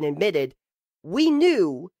came out and admitted, we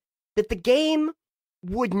knew that the game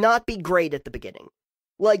would not be great at the beginning.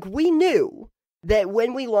 Like, we knew that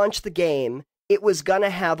when we launched the game, it was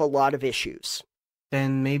gonna have a lot of issues.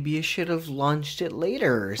 Then maybe you should have launched it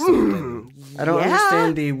later or something. I don't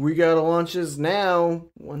understand we gotta launch this now.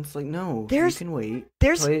 One's like, no, you can wait.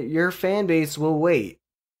 Your fan base will wait.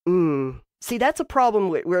 See, that's a problem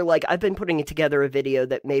where, like, I've been putting together a video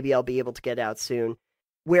that maybe I'll be able to get out soon,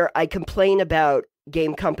 where I complain about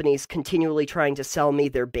game companies continually trying to sell me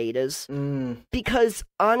their betas. Because,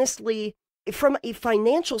 honestly, from a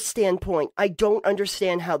financial standpoint, I don't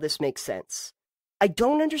understand how this makes sense. I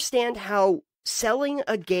don't understand how selling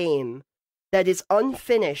a game that is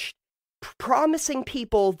unfinished, promising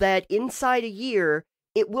people that inside a year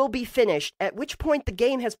it will be finished, at which point the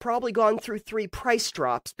game has probably gone through 3 price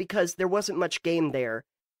drops because there wasn't much game there,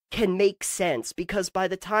 can make sense. Because by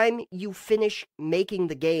the time you finish making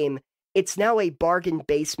the game, it's now a bargain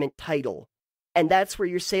basement title. And that's where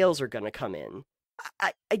your sales are going to come in.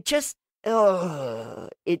 I just,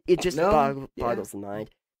 it just boggles the mind.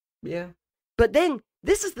 Yeah. But then,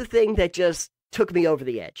 this is the thing that just took me over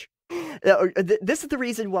the edge. This is the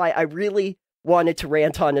reason why I really wanted to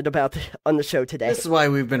rant on it on the show today. This is why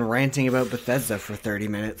we've been ranting about Bethesda for 30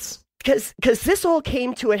 minutes. Because this all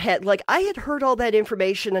came to a head. Like, I had heard all that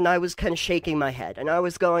information and I was kind of shaking my head. And I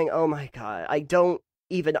was going, oh my God, I don't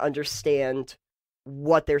even understand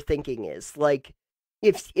what their thinking is. Like,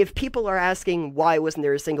 if people are asking why wasn't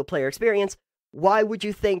there a single player experience, why would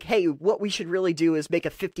you think, hey, what we should really do is make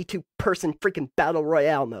a 52-person freaking battle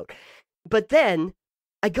royale mode? But then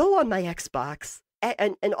I go on my Xbox,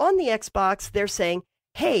 and on the Xbox they're saying,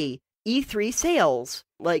 hey, E3 sales.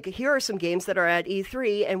 Like, here are some games that are at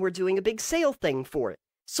E3, and we're doing a big sale thing for it.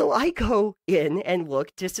 So I go in and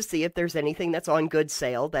look just to see if there's anything that's on good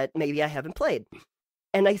sale that maybe I haven't played.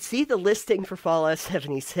 And I see the listing for Fallout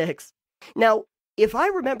 76. Now, if I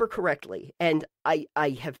remember correctly, and I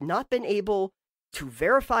have not been able to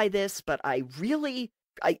verify this, but I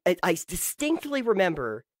distinctly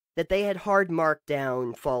remember that they had hard marked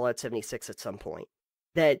down Fallout 76 at some point.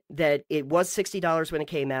 That it was $60 when it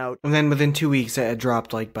came out. And then within 2 weeks, it had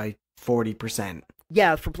dropped like by 40%.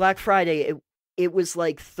 Yeah, for Black Friday, it was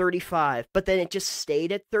like $35, but then it just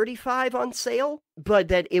stayed at $35 on sale, but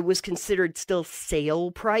that it was considered still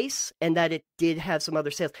sale price, and that it did have some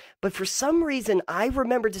other sales. But for some reason, I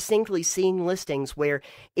remember distinctly seeing listings where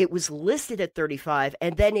it was listed at $35,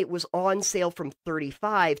 and then it was on sale from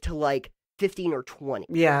 $35 to like 15 or 20.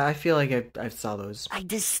 Yeah, I feel like I saw those. I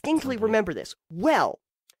distinctly remember this. Well,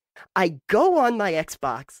 I go on my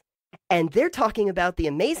Xbox, and they're talking about the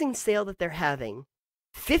amazing sale that they're having.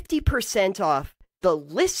 50% off the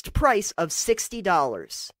list price of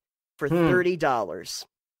 $60 for $30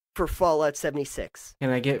 for Fallout 76. Can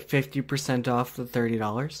I get 50% off the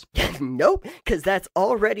 $30? Nope, because that's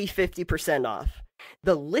already 50% off.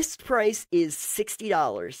 The list price is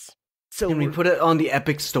 $60. So can we put it on the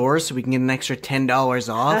Epic Store so we can get an extra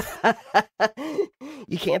 $10 off?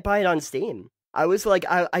 You can't buy it on Steam. I was like,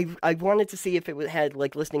 I wanted to see if it had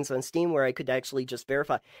like listings on Steam where I could actually just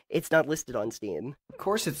verify. It's not listed on Steam. Of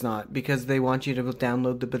course it's not, because they want you to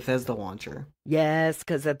download the Bethesda launcher. Yes,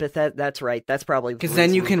 because Bethesda. That's right. That's probably because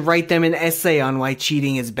then you can write them an essay on why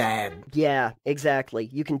cheating is bad. Yeah, exactly.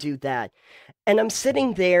 You can do that. And I'm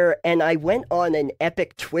sitting there, and I went on an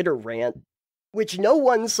epic Twitter rant, which no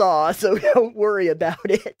one saw, so don't worry about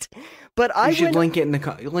it. But I should link it in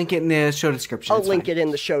the show description. I'll link it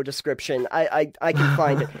in the show description. I can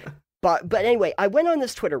find it. But anyway, I went on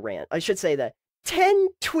this Twitter rant. I should say that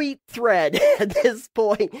 10-tweet thread at this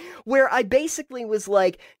point where I basically was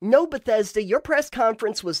like, no, Bethesda, your press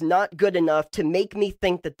conference was not good enough to make me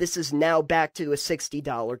think that this is now back to a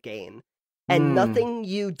 $60 game. And nothing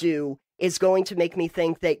you do is going to make me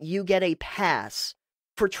think that you get a pass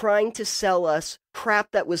for trying to sell us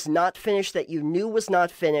crap that was not finished, that you knew was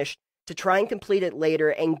not finished, to try and complete it later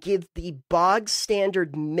and give the bog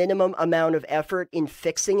standard minimum amount of effort in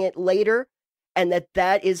fixing it later, and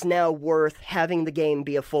that is now worth having the game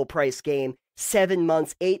be a full price game 7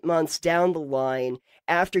 months, 8 months down the line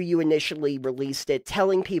after you initially released it,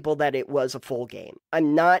 telling people that it was a full game.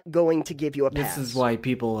 I'm not going to give you a pass. This is why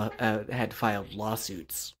people had filed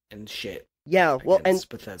lawsuits and shit. Yeah, well, and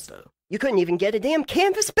Bethesda. You couldn't even get a damn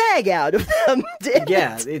canvas bag out of them, did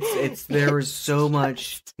Yeah, it's there was so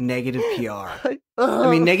much negative PR.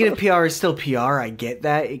 I mean, negative PR is still PR, I get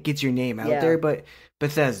that. It gets your name out there, but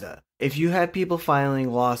Bethesda, if you have people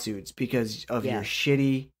filing lawsuits because of your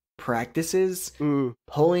shitty practices,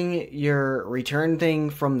 pulling your return thing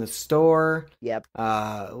from the store,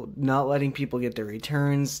 not letting people get their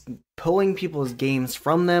returns, pulling people's games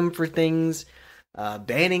from them for things,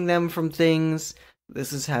 banning them from things,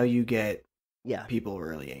 this is how you get people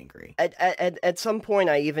really angry. At some point,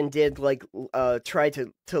 I even did like try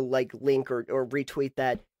to like link or retweet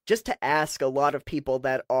that just to ask a lot of people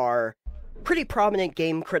that are pretty prominent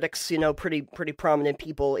game critics, you know, pretty prominent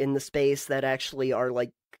people in the space that actually are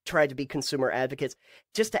like try to be consumer advocates,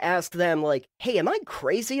 just to ask them like, hey, am I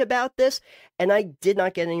crazy about this? And I did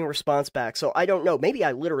not get any response back. So I don't know. Maybe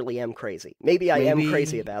I literally am crazy. Maybe I am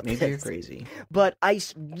crazy about this. Maybe you're crazy. But I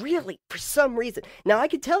really, for some reason, now I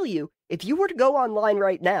can tell you, if you were to go online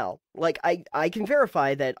right now, like I can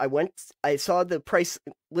verify that I saw the price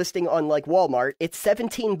listing on like Walmart. It's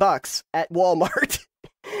 $17 at Walmart.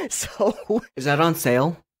 So is that on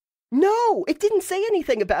sale? No, it didn't say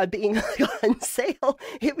anything about being on sale.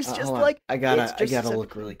 It was just like I gotta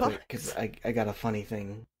look really quick because I got a funny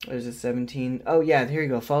thing. There's a 17. Oh yeah, here you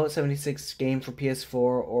go. Fallout 76 game for PS4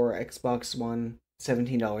 or Xbox One,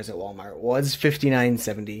 $17 at Walmart. Was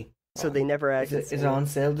 $59.70. So they never actually. Is it on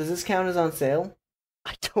sale? Does this count as on sale?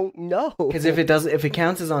 I don't know. Because if it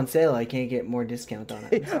counts as on sale, I can't get more discount on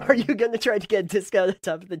it. Are you gonna try to get a discount on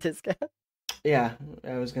top of the discount? Yeah,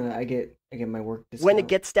 I get my work discount. When it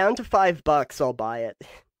gets down to $5, I'll buy it.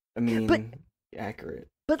 I mean, accurate.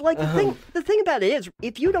 But like the thing about it is,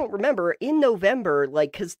 if you don't remember, in November,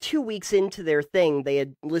 like, because 2 weeks into their thing, they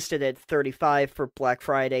had listed at $35 for Black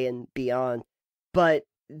Friday and beyond. But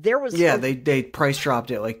there was Yeah, they price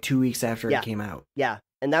dropped it like 2 weeks after Yeah. it came out. yeah,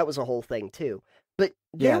 and that was a whole thing too. But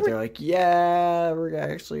Yeah, there were they're like, yeah, we're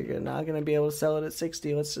actually not going to be able to sell it at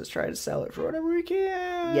 60. Let's just try to sell it for whatever we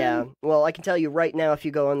can. Yeah, well, I can tell you right now, if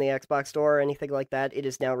you go on the Xbox store or anything like that, it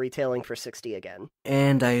is now retailing for 60 again.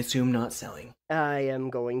 And I assume not selling. I am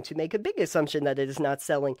going to make a big assumption that it is not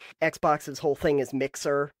selling. Xbox's whole thing is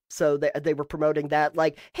Mixer, so they were promoting that,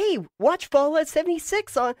 like, hey, watch Fallout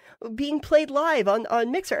 76 on being played live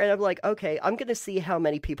on Mixer, and I'm like, okay, I'm going to see how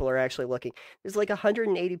many people are actually looking. There's like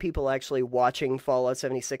 180 people actually watching Fallout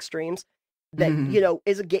 76 streams. That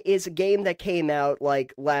is a game that came out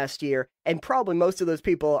like last year, and probably most of those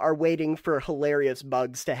people are waiting for hilarious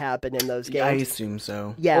bugs to happen in those games. I assume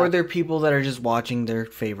so. Yeah. Or they're people that are just watching their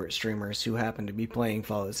favorite streamers who happen to be playing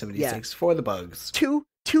Fallout 76 for the bugs. To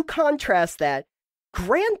contrast that,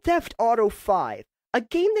 Grand Theft Auto 5, a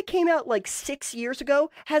game that came out like 6 years ago,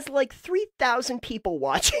 has like 3,000 people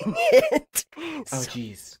watching it. Oh,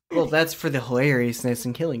 jeez. Well, that's for the hilariousness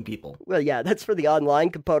and killing people. Well, yeah, that's for the online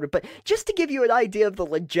component. But just to give you an idea of the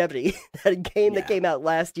longevity, that a game that came out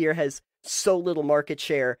last year has so little market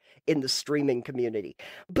share in the streaming community.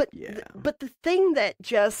 But the thing that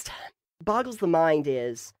just boggles the mind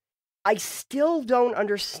is, I still don't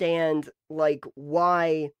understand, like,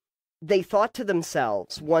 why they thought to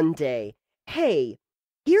themselves one day, hey,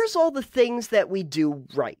 here's all the things that we do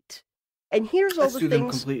right. And here's all Let's the do things them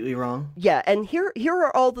completely wrong. Yeah, and here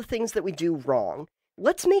are all the things that we do wrong.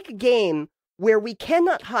 Let's make a game where we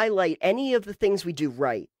cannot highlight any of the things we do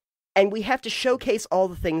right, and we have to showcase all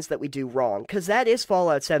the things that we do wrong, because that is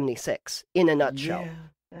Fallout 76 in a nutshell.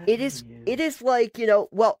 Yeah, it is like,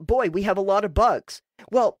 well, boy, we have a lot of bugs.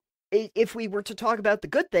 Well, if we were to talk about the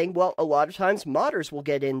good thing, well, a lot of times modders will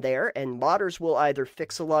get in there, and modders will either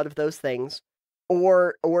fix a lot of those things,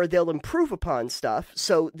 or they'll improve upon stuff.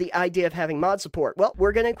 So the idea of having mod support, well,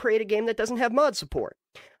 we're going to create a game that doesn't have mod support.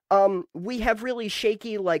 We have really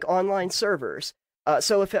shaky, like, online servers.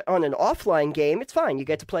 So if on an offline game, it's fine. You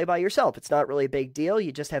get to play by yourself. It's not really a big deal.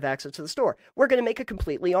 You just have access to the store. We're going to make a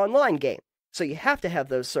completely online game. So you have to have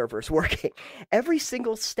those servers working every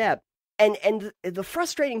single step. And the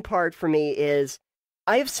frustrating part for me is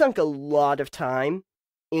I have sunk a lot of time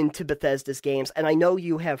into Bethesda's games, and I know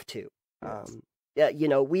you have too.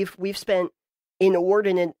 We've spent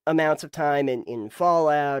inordinate amounts of time in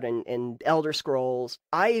Fallout and Elder Scrolls.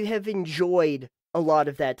 I have enjoyed a lot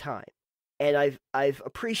of that time, and I've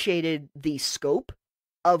appreciated the scope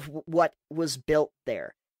of what was built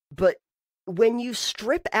there. But when you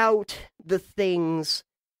strip out the things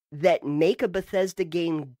that make a Bethesda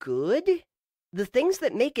game good, the things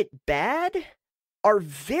that make it bad are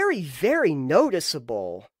very, very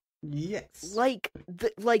noticeable. Yes. Like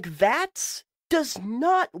VATS does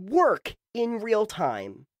not work in real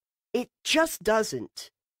time. It just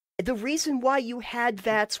doesn't. The reason why you had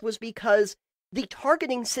VATS was because the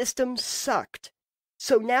targeting system sucked.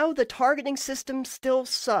 So now the targeting system still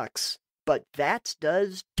sucks, but VATS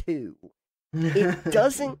does too. It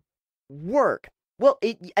doesn't work. Well,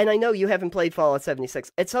 and I know you haven't played Fallout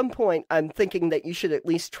 76. At some point, I'm thinking that you should at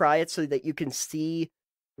least try it so that you can see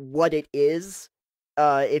what it is.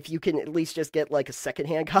 If you can at least just get like a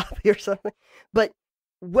secondhand copy or something. But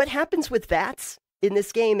what happens with VATS in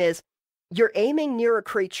this game is you're aiming near a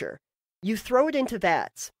creature. You throw it into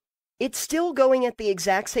VATS. It's still going at the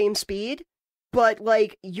exact same speed, but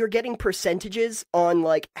like you're getting percentages on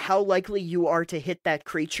like how likely you are to hit that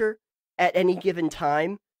creature at any given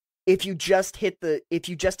time. If you just hit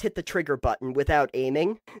the trigger button without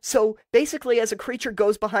aiming. So basically, as a creature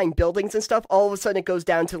goes behind buildings and stuff, all of a sudden it goes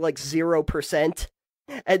down to like 0%,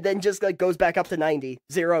 and then just like goes back up to 90,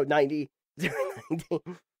 0, 90, 0, 90.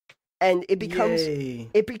 And it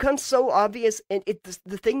becomes so obvious, and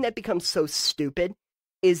the thing that becomes so stupid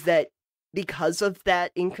is that because of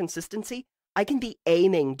that inconsistency, I can be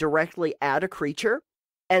aiming directly at a creature,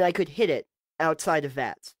 and I could hit it outside of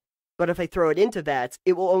VATS. But if I throw it into VATS,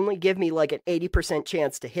 it will only give me like an 80%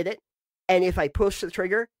 chance to hit it. And if I push the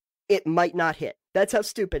trigger, it might not hit. That's how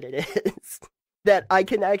stupid it is. That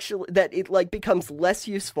it like becomes less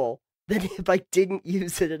useful than if I didn't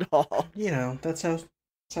use it at all. That's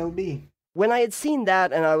how it be. When I had seen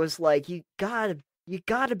that, and I was like, you gotta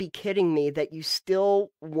be kidding me that you still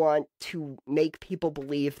want to make people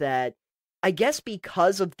believe that, I guess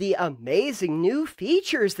because of the amazing new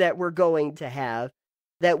features that we're going to have,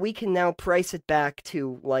 that we can now price it back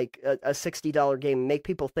to like a $60 game and make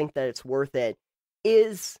people think that it's worth it,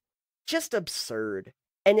 is just absurd.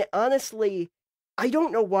 And honestly, I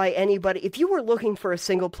don't know why anybody, if you were looking for a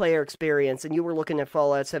single player experience and you were looking at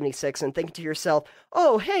Fallout 76 and thinking to yourself,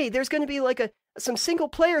 oh, hey, there's going to be like some single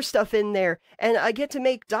player stuff in there and I get to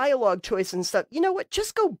make dialogue choices and stuff. You know what?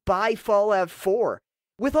 Just go buy Fallout 4.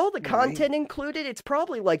 With all the content included, it's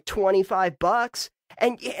probably like $25.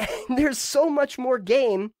 And there's so much more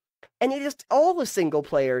game, and it is all a single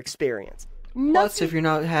player experience. Plus, if you're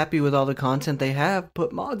not happy with all the content they have,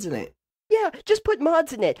 put mods in it. Yeah, just put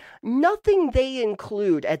mods in it. Nothing they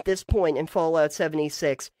include at this point in Fallout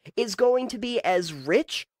 76 is going to be as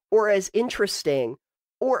rich or as interesting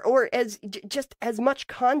or as just as much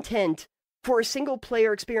content for a single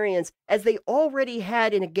player experience as they already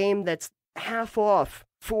had in a game that's half off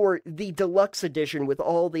for the deluxe edition with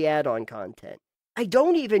all the add-on content. I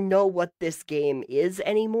don't even know what this game is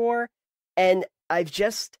anymore, and I've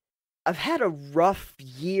had a rough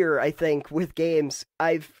year, I think, with games.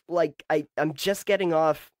 I'm just getting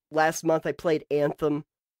off. Last month I played Anthem,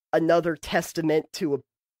 another testament to a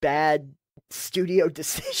bad studio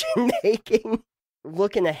decision making.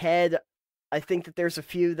 Looking ahead, I think that there's a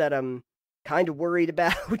few that I'm kind of worried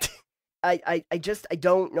about. I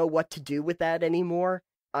don't know what to do with that anymore.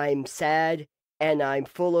 I'm sad and I'm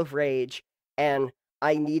full of rage, and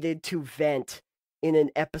I needed to vent in an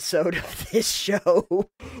episode of this show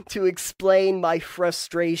to explain my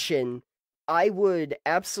frustration. I would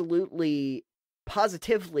absolutely,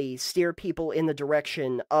 positively steer people in the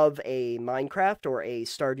direction of a Minecraft or a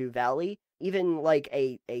Stardew Valley, even like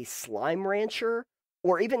a Slime Rancher,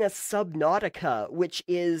 or even a Subnautica, which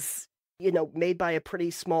is, made by a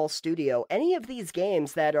pretty small studio. Any of these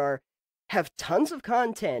games that have tons of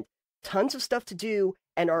content, tons of stuff to do,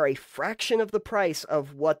 and are a fraction of the price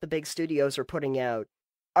of what the big studios are putting out,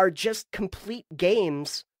 are just complete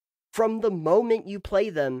games from the moment you play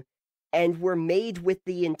them, and were made with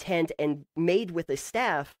the intent and made with a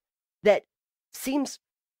staff that seems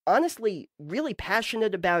honestly really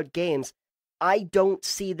passionate about games. I don't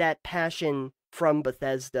see that passion from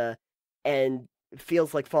Bethesda, and it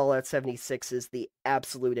feels like Fallout 76 is the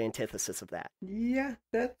absolute antithesis of that. Yeah,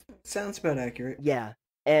 that sounds about accurate. Yeah,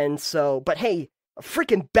 and so, but hey, a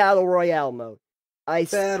freaking Battle Royale mode.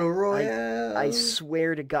 Battle Royale. I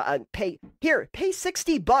swear to God, pay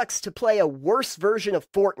 $60 to play a worse version of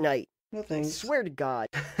Fortnite. No thanks. I swear to God.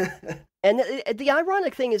 And the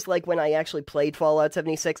ironic thing is, like, when I actually played Fallout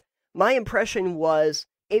 76, my impression was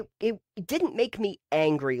it didn't make me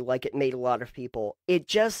angry like it made a lot of people. It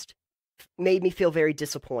just made me feel very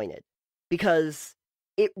disappointed, because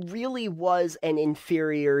it really was an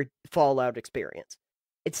inferior Fallout experience.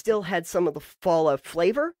 It still had some of the Fallout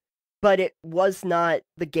flavor, but it was not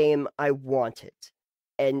the game I wanted,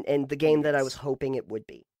 and the game that I was hoping it would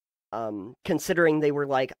be. Considering they were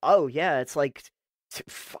like, oh yeah, it's like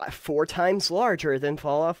 4 times larger than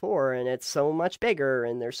Fallout 4, and it's so much bigger,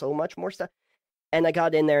 and there's so much more stuff. And I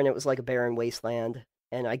got in there, and it was like a barren wasteland.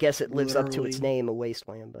 And I guess it lives up to its name, a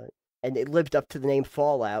wasteland, and it lived up to the name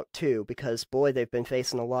Fallout too, because boy, they've been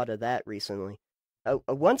facing a lot of that recently.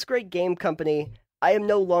 A once great game company. I am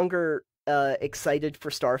no longer excited for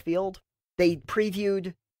Starfield. They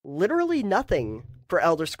previewed literally nothing for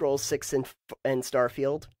Elder Scrolls 6 and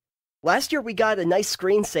Starfield. Last year we got a nice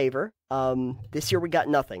screensaver. This year we got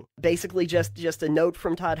nothing. Basically just a note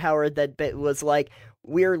from Todd Howard that was like,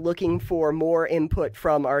 we're looking for more input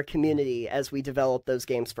from our community as we develop those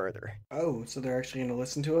games further. Oh, so they're actually going to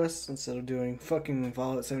listen to us instead of doing fucking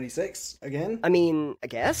Fallout 76 again? I mean, I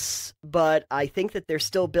guess, but I think that they're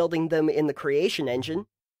still building them in the creation engine.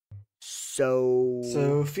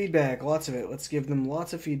 So feedback, lots of it. Let's give them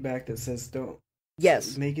lots of feedback that says don't.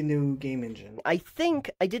 Yes. Make a new game engine. I think,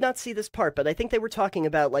 I did not see this part, but I think they were talking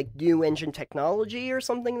about like new engine technology or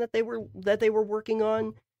something that they were working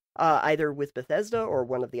on, either with Bethesda or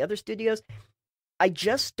one of the other studios. I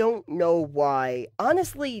just don't know why,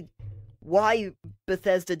 honestly, why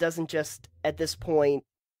Bethesda doesn't just, at this point,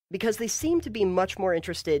 because they seem to be much more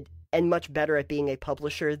interested and much better at being a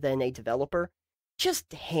publisher than a developer,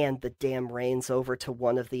 just hand the damn reins over to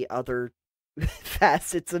one of the other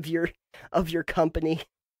facets of your company.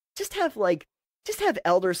 Just have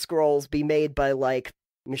Elder Scrolls be made by like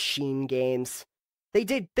Machine Games. They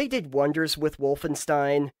did wonders with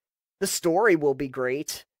Wolfenstein. The story will be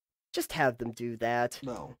great. Just have them do that.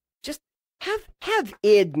 No. Just have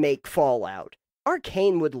id make Fallout.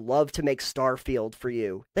 Arcane would love to make Starfield for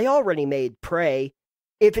you. They already made Prey.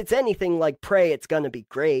 If it's anything like Prey, it's gonna be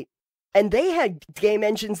great. And they had game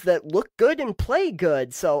engines that look good and play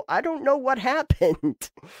good, so I don't know what happened.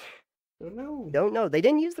 Don't know. They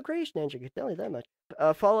didn't use the creation engine, I can tell you that much.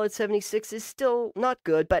 Fallout 76 is still not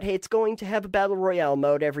good, but hey, it's going to have a Battle Royale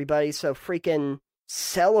mode, everybody, so freaking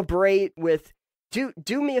celebrate with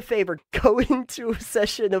do me a favor, go into a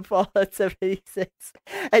session of Fallout 76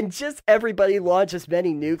 and just everybody launch as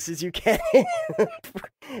many nukes as you can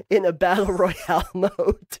in a battle royale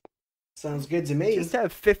mode. Sounds good to me. Just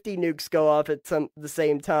have 50 nukes go off at the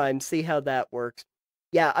same time, see how that works.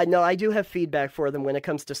 Yeah, I know I do have feedback for them when it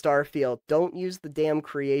comes to Starfield. Don't use the damn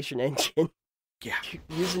creation engine. Yeah.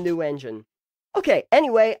 Use a new engine. Okay,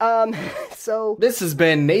 anyway, so... This has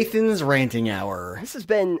been Nathan's Ranting Hour. This has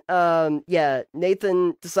been,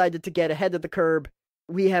 Nathan decided to get ahead of the curve.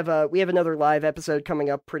 We have another live episode coming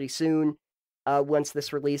up pretty soon, once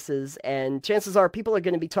this releases, and chances are people are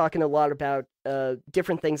going to be talking a lot about,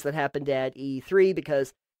 different things that happened at E3,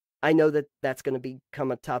 because I know that that's going to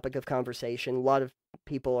become a topic of conversation. A lot of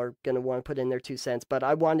people are going to want to put in their 2 cents, but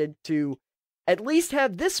I wanted to at least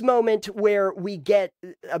have this moment where we get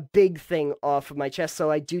a big thing off of my chest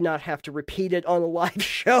so I do not have to repeat it on a live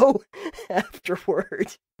show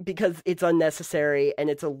afterward, because it's unnecessary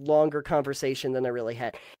and it's a longer conversation than I really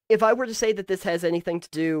had. If I were to say that this has anything to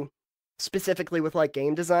do specifically with like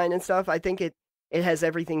game design and stuff, I think it has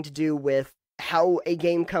everything to do with how a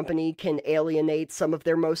game company can alienate some of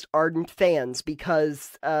their most ardent fans,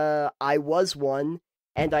 because I was one,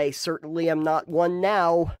 and I certainly am not one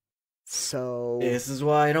now. So this is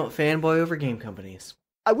why I don't fanboy over game companies.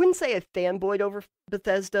 I wouldn't say I fanboyed over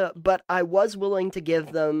Bethesda, but I was willing to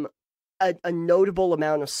give them a notable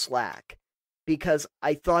amount of slack, because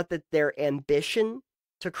I thought that their ambition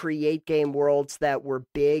to create game worlds that were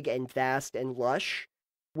big and vast and lush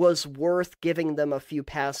was worth giving them a few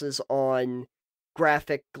passes on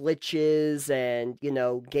graphic glitches and,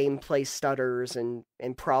 gameplay stutters and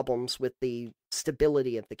problems with the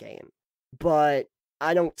stability of the game. But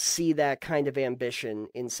I don't see that kind of ambition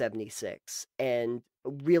in 76. And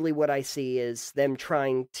really what I see is them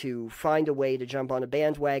trying to find a way to jump on a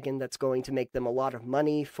bandwagon that's going to make them a lot of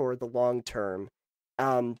money for the long term,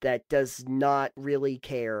 that does not really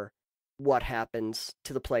care what happens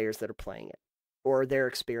to the players that are playing it or their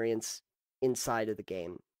experience inside of the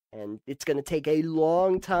game. And it's going to take a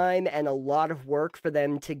long time and a lot of work for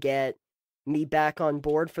them to get me back on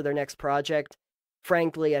board for their next project.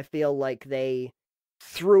 Frankly, I feel like they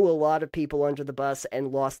threw a lot of people under the bus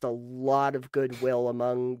and lost a lot of goodwill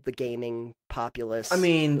among the gaming populace. I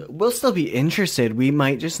mean, we'll still be interested. We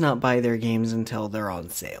might just not buy their games until they're on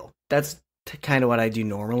sale. That's kind of what I do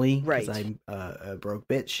normally, right? Because I'm a broke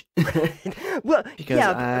bitch. Well, because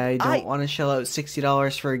yeah, I don't want to shell out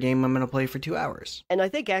 $60 for a game I'm going to play for 2 hours. And I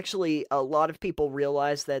think actually a lot of people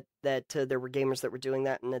realized that there were gamers that were doing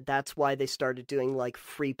that, and that's why they started doing like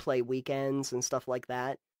free play weekends and stuff like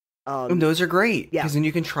that. And those are great, yeah. Because then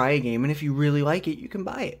you can try a game, and if you really like it, you can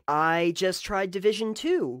buy it. I just tried Division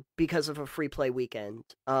 2 because of a free play weekend,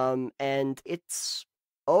 and it's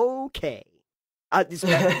okay.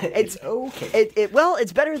 It's okay. Well,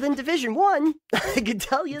 it's better than Division 1, I can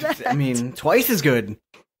tell you that. I mean, twice as good.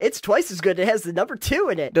 It's twice as good. It has the number 2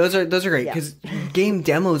 in it. Those are great, because game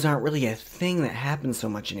demos aren't really a thing that happens so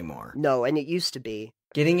much anymore. No, and it used to be.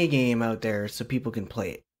 Getting a game out there so people can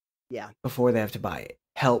play it before they have to buy it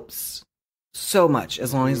helps so much,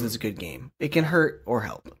 as long as it's a good game. It can hurt or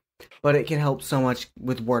help, but it can help so much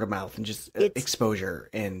with word of mouth and just exposure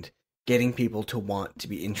and getting people to want to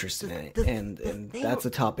be interested in it. And that's a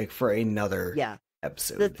topic for another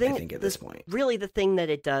episode, I think, at this point. Really, the thing that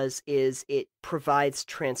it does is it provides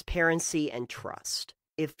transparency and trust.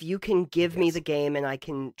 If you can give me the game and I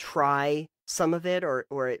can try some of it,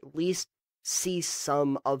 or at least see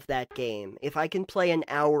some of that game, if I can play an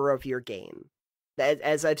hour of your game,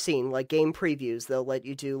 as I've seen, like game previews, they'll let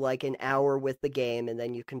you do like an hour with the game and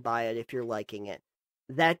then you can buy it if you're liking it.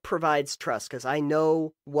 That provides trust, because I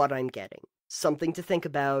know what I'm getting. Something to think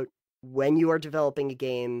about when you are developing a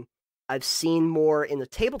game. I've seen more in the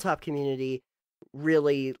tabletop community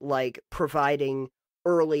really like providing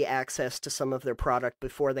early access to some of their product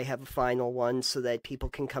before they have a final one so that people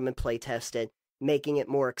can come and play test it, making it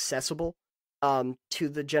more accessible to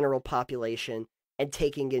the general population, and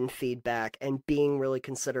taking in feedback and being really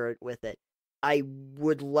considerate with it. I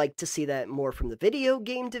would like to see that more from the video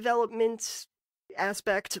game development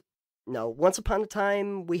aspect. No, once upon a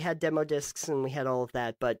time, we had demo discs and we had all of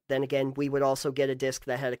that, but then again, we would also get a disc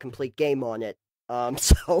that had a complete game on it.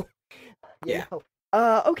 So, you know.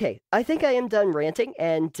 Okay, I think I am done ranting,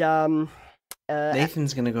 and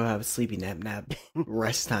Nathan's gonna go have a sleepy nap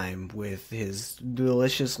rest time with his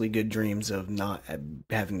deliciously good dreams of not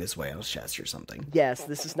having this weigh on his chest or something. Yes,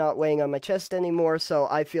 this is not weighing on my chest anymore, so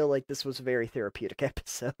I feel like this was a very therapeutic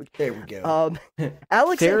episode. There we go.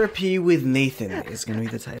 Alex, Therapy with Nathan is gonna be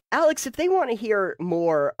the title. Alex, if they want to hear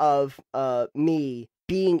more of me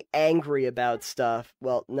being angry about stuff.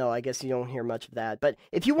 Well, no, I guess you don't hear much of that. But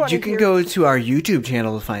if you want You can go to our YouTube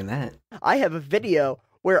channel to find that. I have a video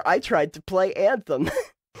where I tried to play Anthem.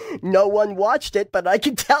 No one watched it, but I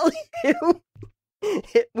can tell you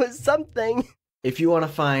it was something. If you want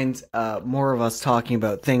to find more of us talking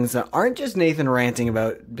about things that aren't just Nathan ranting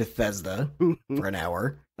about Bethesda for an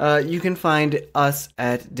hour, you can find us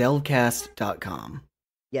at delvcast.com.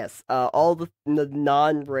 Yes, all the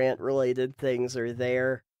non-rant related things are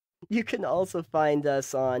there. You can also find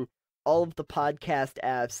us on all of the podcast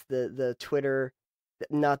apps, the Twitter,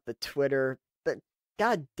 not the Twitter, but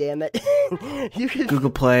god damn it. You can Google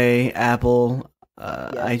Play, Apple,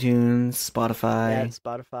 Yeah. iTunes, Spotify. Yeah,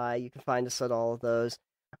 Spotify. You can find us at all of those.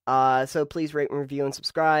 So please rate and review and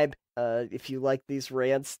subscribe. If you like these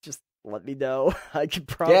rants, just let me know. I could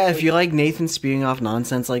probably... Yeah, if you like Nathan spewing off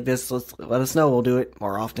nonsense like this, let us know. We'll do it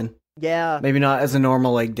more often. Yeah. Maybe not as a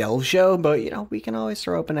normal, Delve show, but, we can always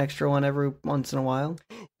throw up an extra one every once in a while.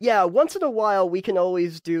 Yeah, once in a while, we can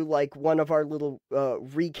always do, one of our little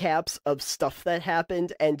recaps of stuff that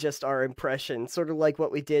happened and just our impression, sort of like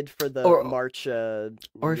what we did for the March... or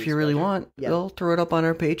if you really want, we'll throw it up on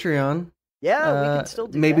our Patreon. Yeah, we can still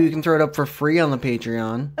do maybe that. we can throw it up for free on the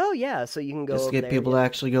Patreon. Oh, yeah, so you can go just to over get people to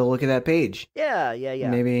actually go look at that page. Yeah.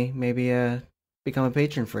 Maybe become a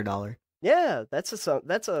patron for $1. Yeah, that's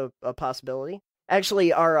a possibility.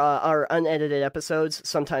 Actually, our unedited episodes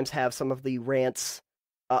sometimes have some of the rants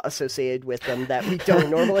associated with them that we don't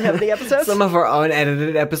normally have in the episodes. Some of our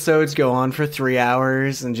unedited episodes go on for 3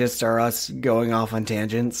 hours and just are us going off on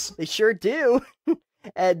tangents. They sure do.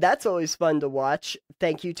 And that's always fun to watch.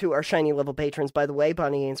 Thank you to our shiny level patrons, by the way,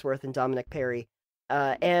 Bonnie Ainsworth and Dominic Perry.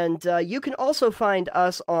 And you can also find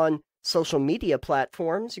us on social media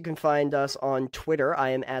platforms. You can find us on Twitter. I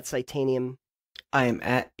am at Citanium. I am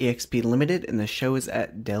at EXP Limited, and the show is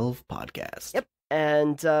at Delve Podcast. Yep.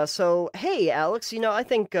 And so, hey, Alex, I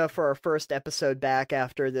think for our first episode back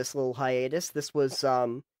after this little hiatus, this was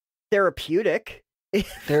therapeutic.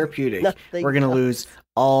 Therapeutic. We're going to lose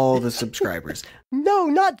all the subscribers. No,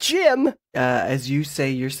 not Jim! As you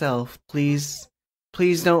say yourself, please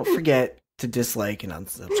don't forget to dislike and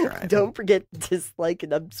unsubscribe. Don't forget to dislike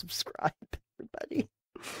and unsubscribe, everybody.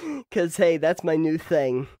 Because, hey, that's my new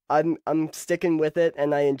thing. I'm sticking with it,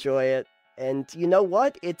 and I enjoy it. And you know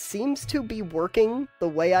what? It seems to be working the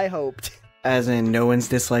way I hoped. As in, no one's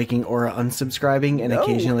disliking or unsubscribing, and No.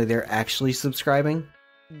 occasionally they're actually subscribing?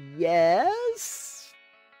 Yes?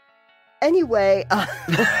 Anyway,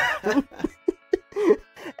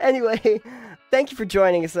 thank you for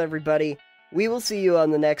joining us, everybody. We will see you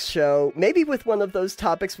on the next show, maybe with one of those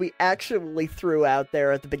topics we actually threw out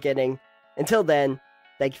there at the beginning. Until then,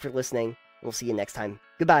 thank you for listening. We'll see you next time.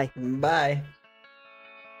 Goodbye. Bye.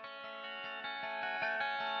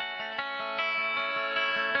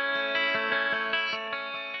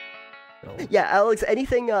 Yeah, Alex,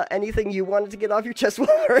 anything you wanted to get off your chest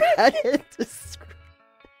while we're at it?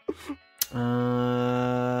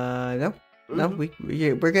 No. No,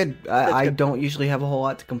 we're good. I don't usually have a whole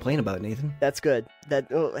lot to complain about, Nathan. That's good.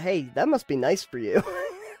 Hey, that must be nice for you.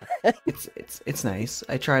 It's nice.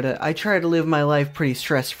 I try to live my life pretty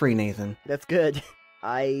stress-free, Nathan. That's good.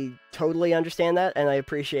 I totally understand that, and I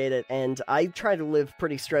appreciate it. And I try to live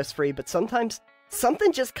pretty stress-free, but sometimes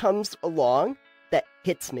something just comes along that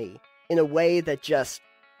hits me in a way that just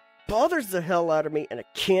bothers the hell out of me, and I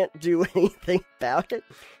can't do anything about it.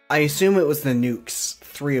 I assume it was the nukes.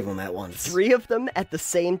 3 of them at once. 3 of them at the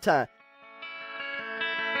same time.